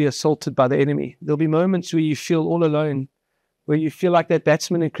faith will be assaulted by the enemy. There'll be moments where you feel all alone, where you feel like that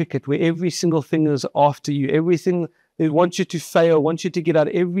batsman in cricket, where every single thing is after you. Everything they want you to fail, want you to get out.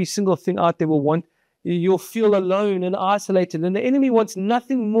 Every single thing out there will want. You'll feel alone and isolated. And the enemy wants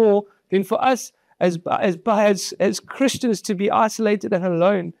nothing more than for us as Christians to be isolated and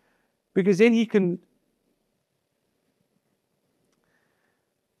alone, because then he can.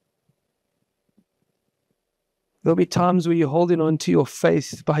 There'll be times where you're holding on to your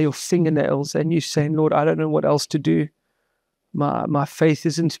faith by your fingernails and you're saying, Lord, I don't know what else to do. My faith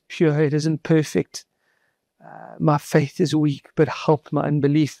isn't pure. It isn't perfect. My faith is weak, but help my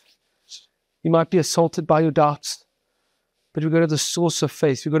unbelief. You might be assaulted by your doubts, but we go to the source of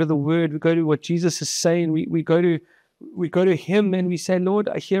faith. We go to the Word. We go to what Jesus is saying. We go to Him and we say, Lord,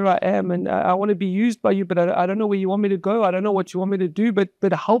 here I am, and I want to be used by you, but I don't know where you want me to go. I don't know what you want me to do, but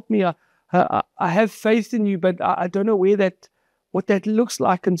help me. I have faith in you, but I don't know what that looks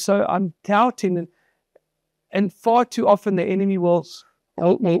like, and so I'm doubting. And far too often the enemy will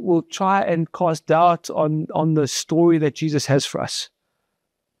try and cast doubt on the story that Jesus has for us.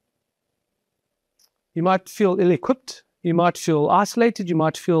 You might feel ill-equipped. You might feel isolated. You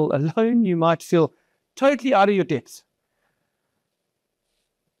might feel alone. You might feel totally out of your depth.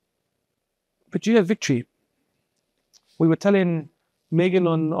 But you have victory. We were telling Megan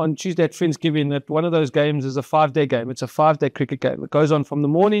on Tuesday at Friendsgiving that one of those games is a 5-day game. It's a 5-day cricket game. It goes on from the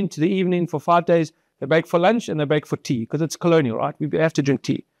morning to the evening for 5 days. They break for lunch and they break for tea, because it's colonial, right? We have to drink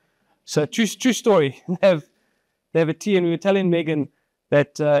tea. So true story. They have a tea, and we were telling Megan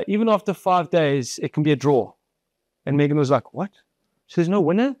that even after 5 days, it can be a draw. And Megan was like, what? So there's no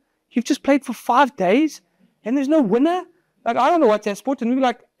winner? You've just played for 5 days and there's no winner? Like, I don't know what's that sport. And we were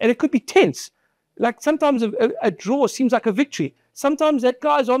like, and it could be tense. Like, sometimes a draw seems like a victory. Sometimes that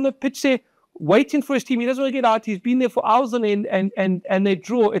guy's on the pitch there waiting for his team. He doesn't want to get out. He's been there for hours on end, and they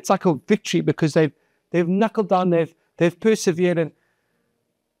draw. It's like a victory because they've knuckled down, they've persevered. And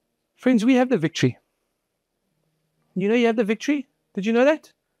friends, we have the victory. You know you have the victory? Did you know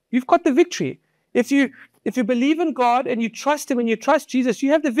that? You've got the victory. If you believe in God and you trust Him and you trust Jesus,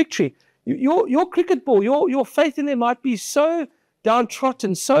 you have the victory. Your cricket ball, your faith in them might be so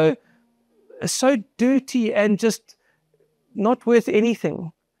downtrodden, so dirty and just not worth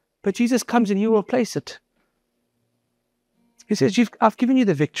anything. But Jesus comes and He will replace it. He says, I've given you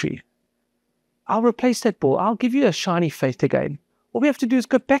the victory. I'll replace that ball. I'll give you a shiny faith again. All we have to do is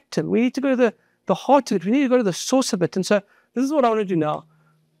go back to Him. We need to go to the heart of it. We need to go to the source of it. And so this is what I want to do now.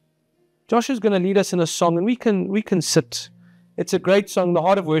 Josh is going to lead us in a song, and we can sit. It's a great song, The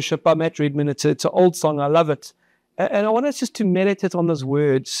Heart of Worship by Matt Redman. It's an old song. I love it. And I want us just to meditate on those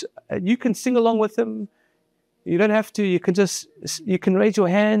words. You can sing along with them. You don't have to. You can raise your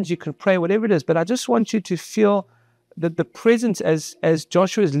hands. You can pray, whatever it is. But I just want you to feel that the presence as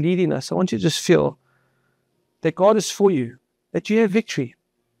Joshua is leading us. I want you to just feel that God is for you, that you have victory.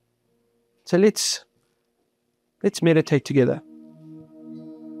 So let's meditate together.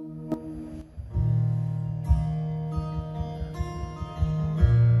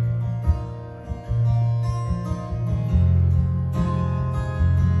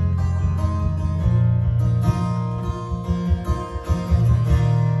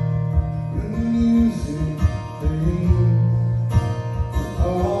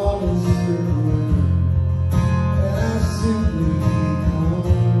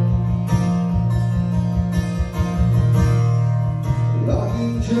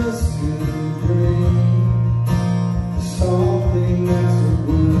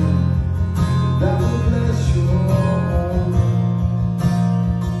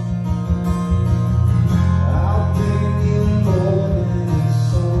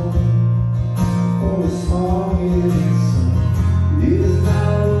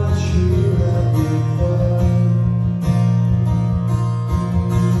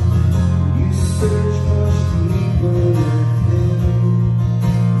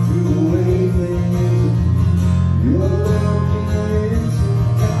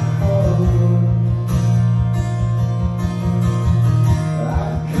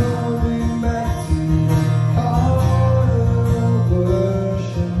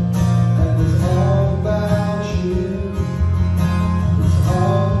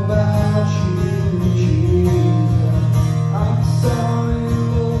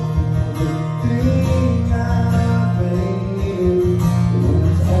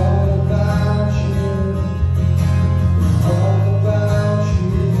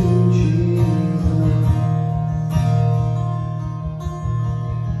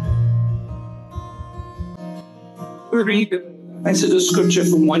 We read a passage of scripture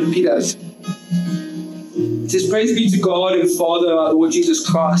from 1 Peter. It says, "Praise be to God and Father, our Lord Jesus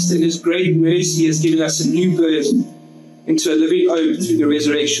Christ. In His great mercy, He has given us a new birth into a living hope through the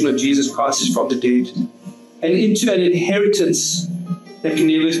resurrection of Jesus Christ from the dead, and into an inheritance that can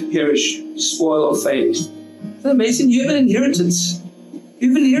never perish, spoil, or fade." Isn't that amazing? You have an inheritance. You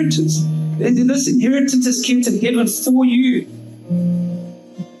have an inheritance. And this inheritance is kept in heaven for you.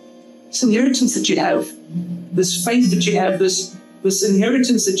 This inheritance that you have, this faith that you have, this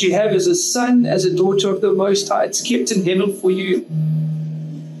inheritance that you have as a son, as a daughter of the Most High, it's kept in heaven for you.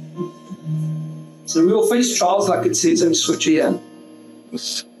 So we will face trials, like it says in Scripture here.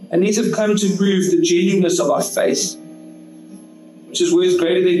 And these have come to prove the genuineness of our faith, which is worth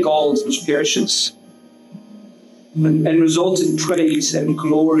greater than gold, which perishes, and result in praise and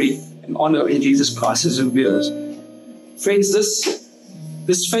glory and honor in Jesus Christ as revealed. Friends,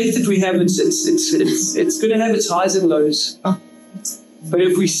 this faith that we have, it's going to have its highs and lows. But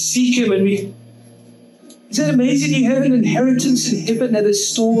if we seek Him isn't it amazing? You have an inheritance in heaven that is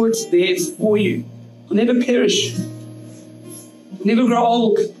stored there for you. It'll never perish. It'll never grow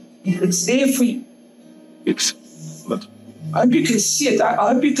old. It's there for you. I hope you can see it.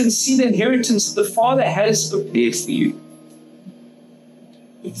 I hope you can see the inheritance the Father has prepared for you.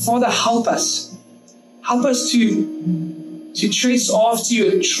 Father, help us. Help us to chase after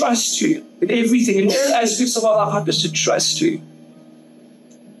you and trust you in everything, in all aspects of our life. Help us to trust you.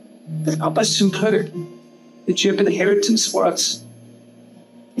 Help us to know that you have an inheritance for us.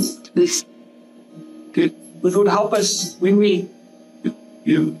 This, Lord, help us when we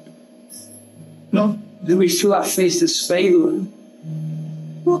feel our faith is failing.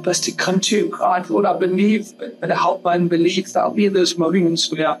 Help us to come to you, God. Lord, I believe, but help my unbelief. There'll be those moments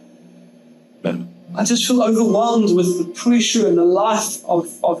where I just feel overwhelmed with the pressure and the life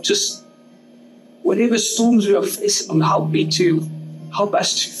of just whatever storms we are facing. Help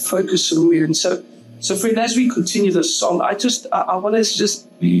us to focus on you. And so friend, as we continue this song, I want us to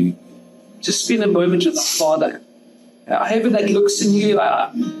just spend a moment with the Father. However that looks in you,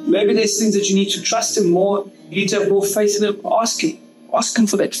 maybe there's things that you need to trust Him more. You need to have more faith in Him. Ask Him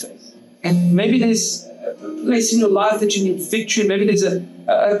for that faith. And maybe there's a place in your life that you need victory. Maybe there's a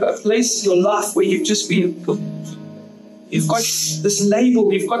a place in your life where you've just been, you've got this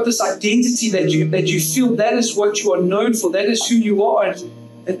label, you've got this identity that you feel that is what you are known for, that is who you are.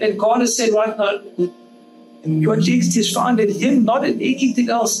 And God has said right now, your identity is found in Him, not in anything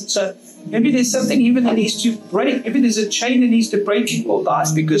else. And so maybe there's something even that needs to break. Maybe there's a chain that needs to break in your life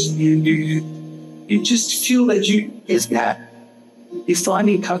because you just feel that you're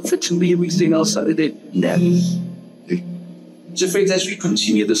finding comfort in everything else other than that. So friends, as we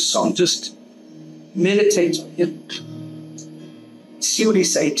continue this song, just meditate on it. See what He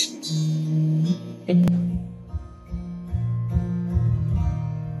said to you.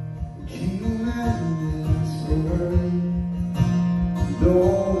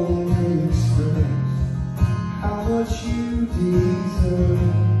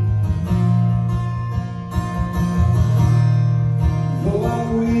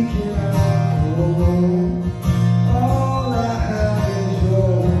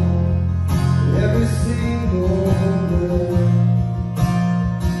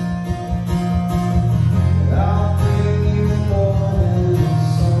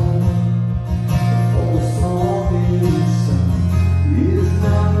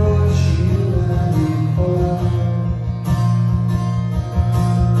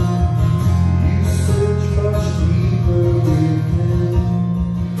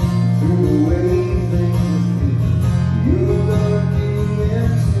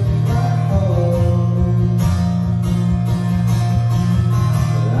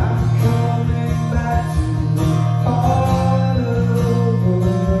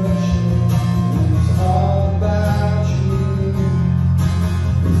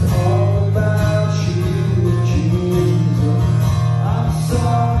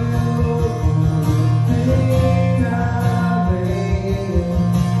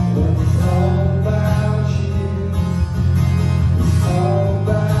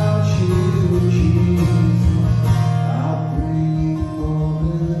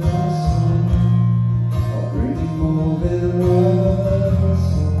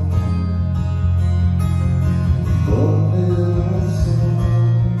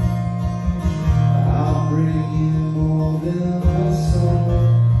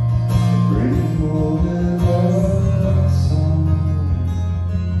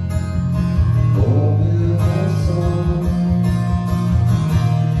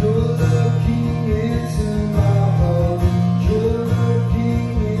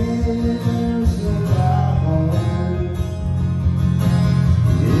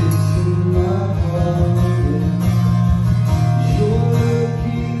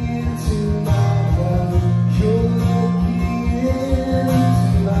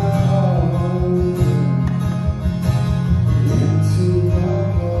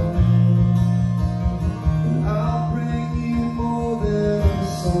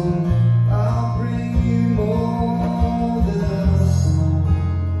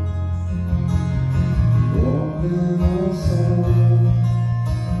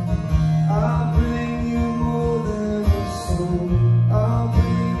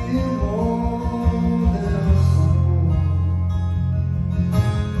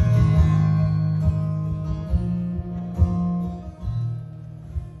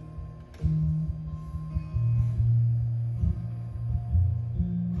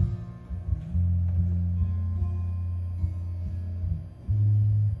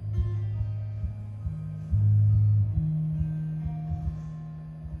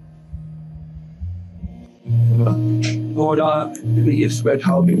 Lord, I believe that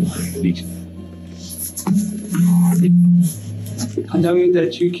help me. I know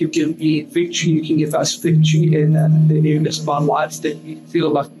that you can give me victory, you can give us victory in the areas of our lives that we feel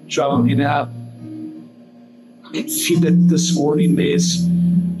like drowning out. I can feel it this morning,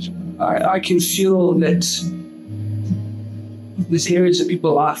 I can feel that there's areas of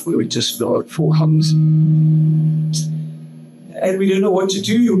people's life where we just feel like full hums. And we don't know what to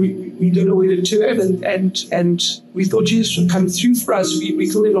do, we don't know where to turn, and we thought Jesus would come through for us. We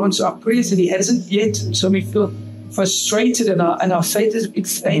called Him answer our prayers, and He hasn't yet, and so we feel frustrated, and our faith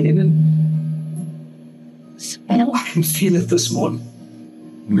is fading, and I can feel it this morning.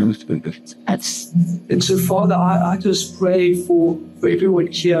 And so, Father, I just pray for everyone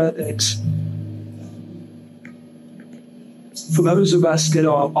here, that for those of us that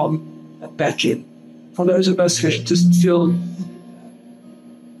are back in, for those of us that just feel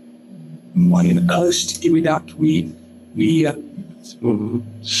wanting close to giving up, we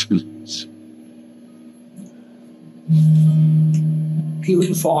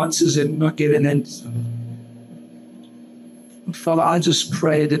feeling for answers and not giving in. Father, I just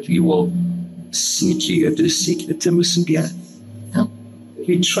pray that we will seek You and just seek intimacy again. You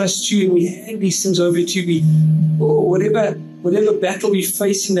we trust you and we hand these things over to you. Whatever battle we're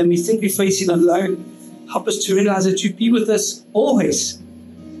facing and we think we're facing alone, help us to realize that you be with us always.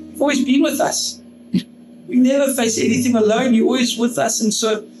 You've always been with us. We never face anything alone. You're always with us. And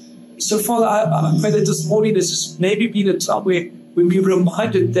so Father, I pray that this morning this has maybe been a time where we're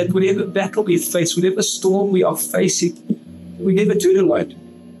reminded that whatever battle we face, whatever storm we are facing, we never do it alone.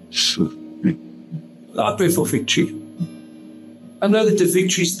 I pray for victory. I know that the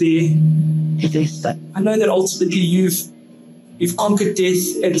victory's there. I know that ultimately you've conquered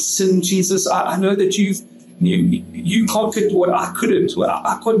death and sin, Jesus. I know that you conquered what I couldn't, what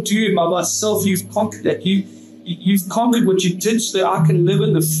I couldn't do by myself. You've conquered that. You've conquered what you did so that I can live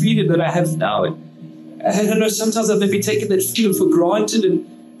in the freedom that I have now. And I know sometimes I've maybe taken that freedom for granted, and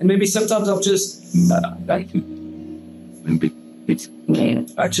maybe sometimes I've just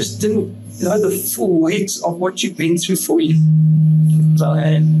I just didn't know the full weight of what you've been through for you.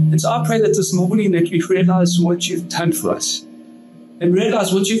 And so I pray that this morning that we realize what you've done for us and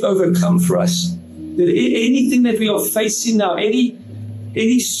realize what you've overcome for us. That anything that we are facing now, any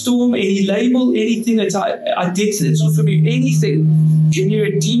storm, any label, anything that I did that's not for me, anything can you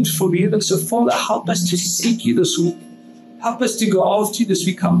redeemed for me. And so Father, help us to seek you this week. Help us to go after you this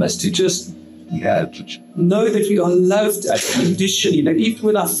week. Help us to just know that we are loved unconditionally, that even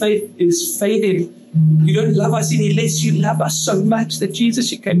when our faith is fading, you don't love us any less. You love us so much that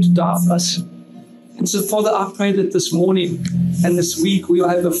Jesus, you came to die for us. And so, Father, I pray that this morning and this week we will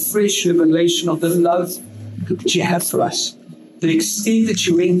have a fresh revelation of the love that you have for us, the extent that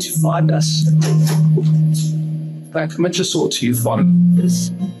you went to find us. I commit us all to you, Father.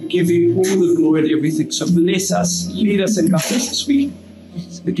 We give you all the glory and everything. So bless us, lead us, and guide us this week.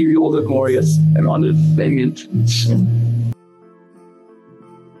 We give you all the glory and honor. Amen.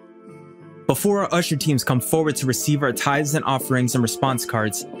 Before our usher teams come forward to receive our tithes and offerings and response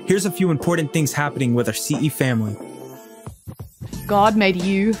cards, here's a few important things happening with our CE family. God made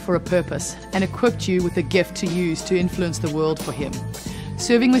you for a purpose and equipped you with a gift to use to influence the world for Him.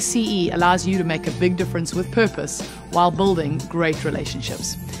 Serving with CE allows you to make a big difference with purpose while building great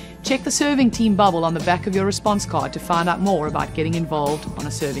relationships. Check the serving team bubble on the back of your response card to find out more about getting involved on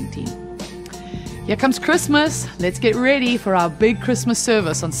a serving team. Here comes Christmas. Let's get ready for our big Christmas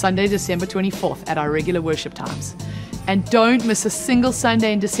service on Sunday, December 24th at our regular worship times. And don't miss a single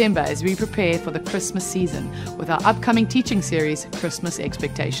Sunday in December as we prepare for the Christmas season with our upcoming teaching series, Christmas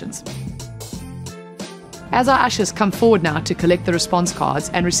Expectations. As our ushers come forward now to collect the response cards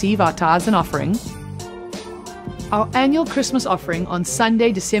and receive our tithes and offering, our annual Christmas offering on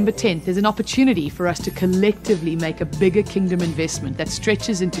Sunday, December 10th is an opportunity for us to collectively make a bigger kingdom investment that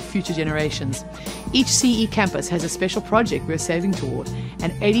stretches into future generations. Each CE campus has a special project we're saving toward,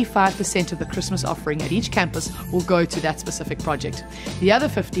 and 85% of the Christmas offering at each campus will go to that specific project. The other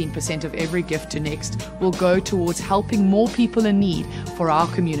 15% of every gift to Next will go towards helping more people in need for our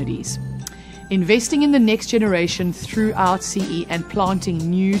communities. Investing in the next generation throughout CE and planting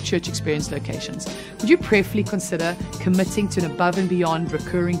new church experience locations. Would you prayerfully consider committing to an above and beyond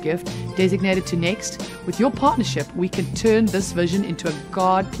recurring gift designated to Next? With your partnership, we can turn this vision into a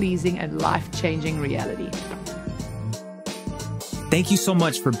God-pleasing and life-changing reality. Thank you so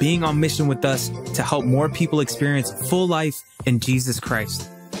much for being on mission with us to help more people experience full life in Jesus Christ.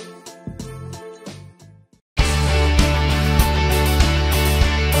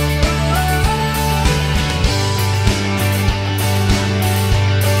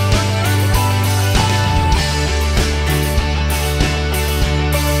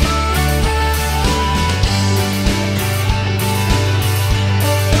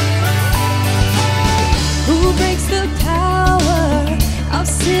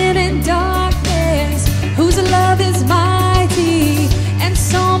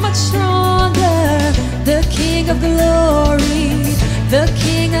 Of glory, the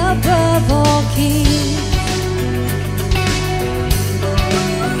King above all kings,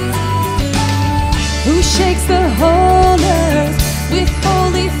 who shakes the whole earth with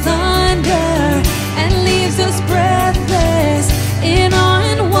holy thunder and leaves us breathless in awe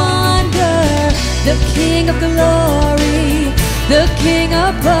and wonder. The King of glory, the King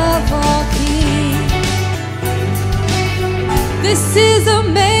above all kings. This is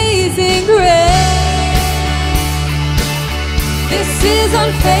amazing grace. This is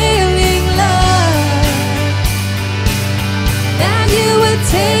unfailing love, that you would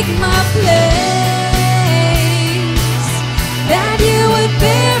take my place, that you would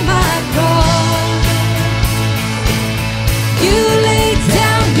bear my cross. You laid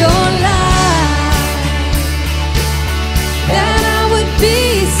down your life, that I would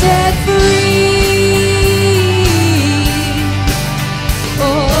be set free. Oh,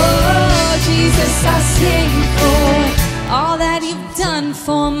 Jesus, I sing for all that you've done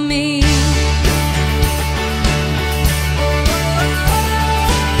for me.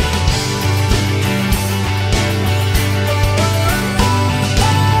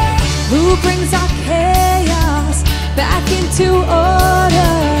 Who brings our chaos back into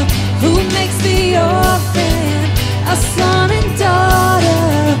order? Who makes the orphan a son and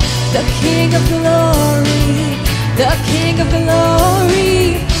daughter? The King of glory, the King of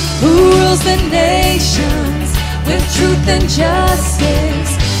glory, who rules the nations with truth and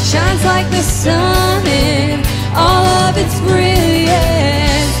justice, shines like the sun in all of its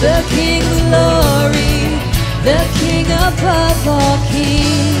brilliance. The King of glory, the King above all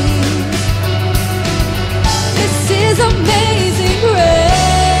kings. This is amazing grace.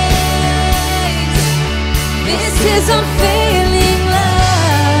 This is unfailing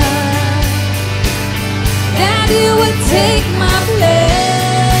love, that you would take my place,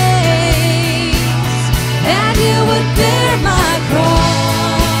 that you would bear my cross.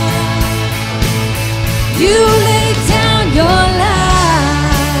 You laid down your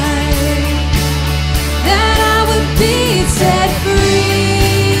life, that I would be set free.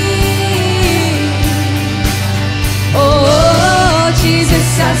 Oh,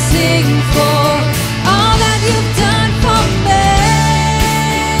 Jesus, I sing for all that you've done for me.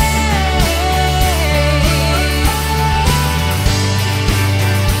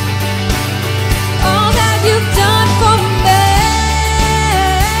 All that you've done for me.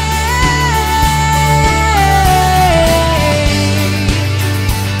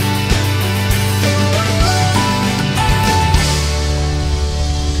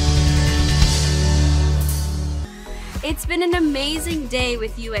 It's been an amazing day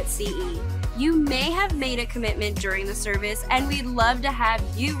with you at CE. You may have made a commitment during the service, and we'd love to have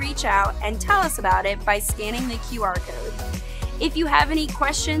you reach out and tell us about it by scanning the QR code. If you have any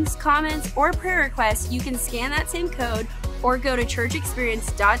questions, comments, or prayer requests, you can scan that same code or go to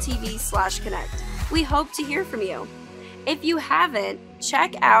churchexperience.tv/connect. We hope to hear from you. If you haven't,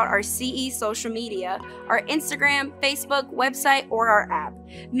 check out our CE social media, our Instagram, Facebook, website, or our app.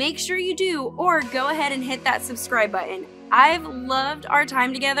 Make sure you do, or go ahead and hit that subscribe button. I've loved our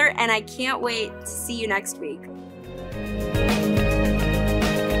time together, and I can't wait to see you next week.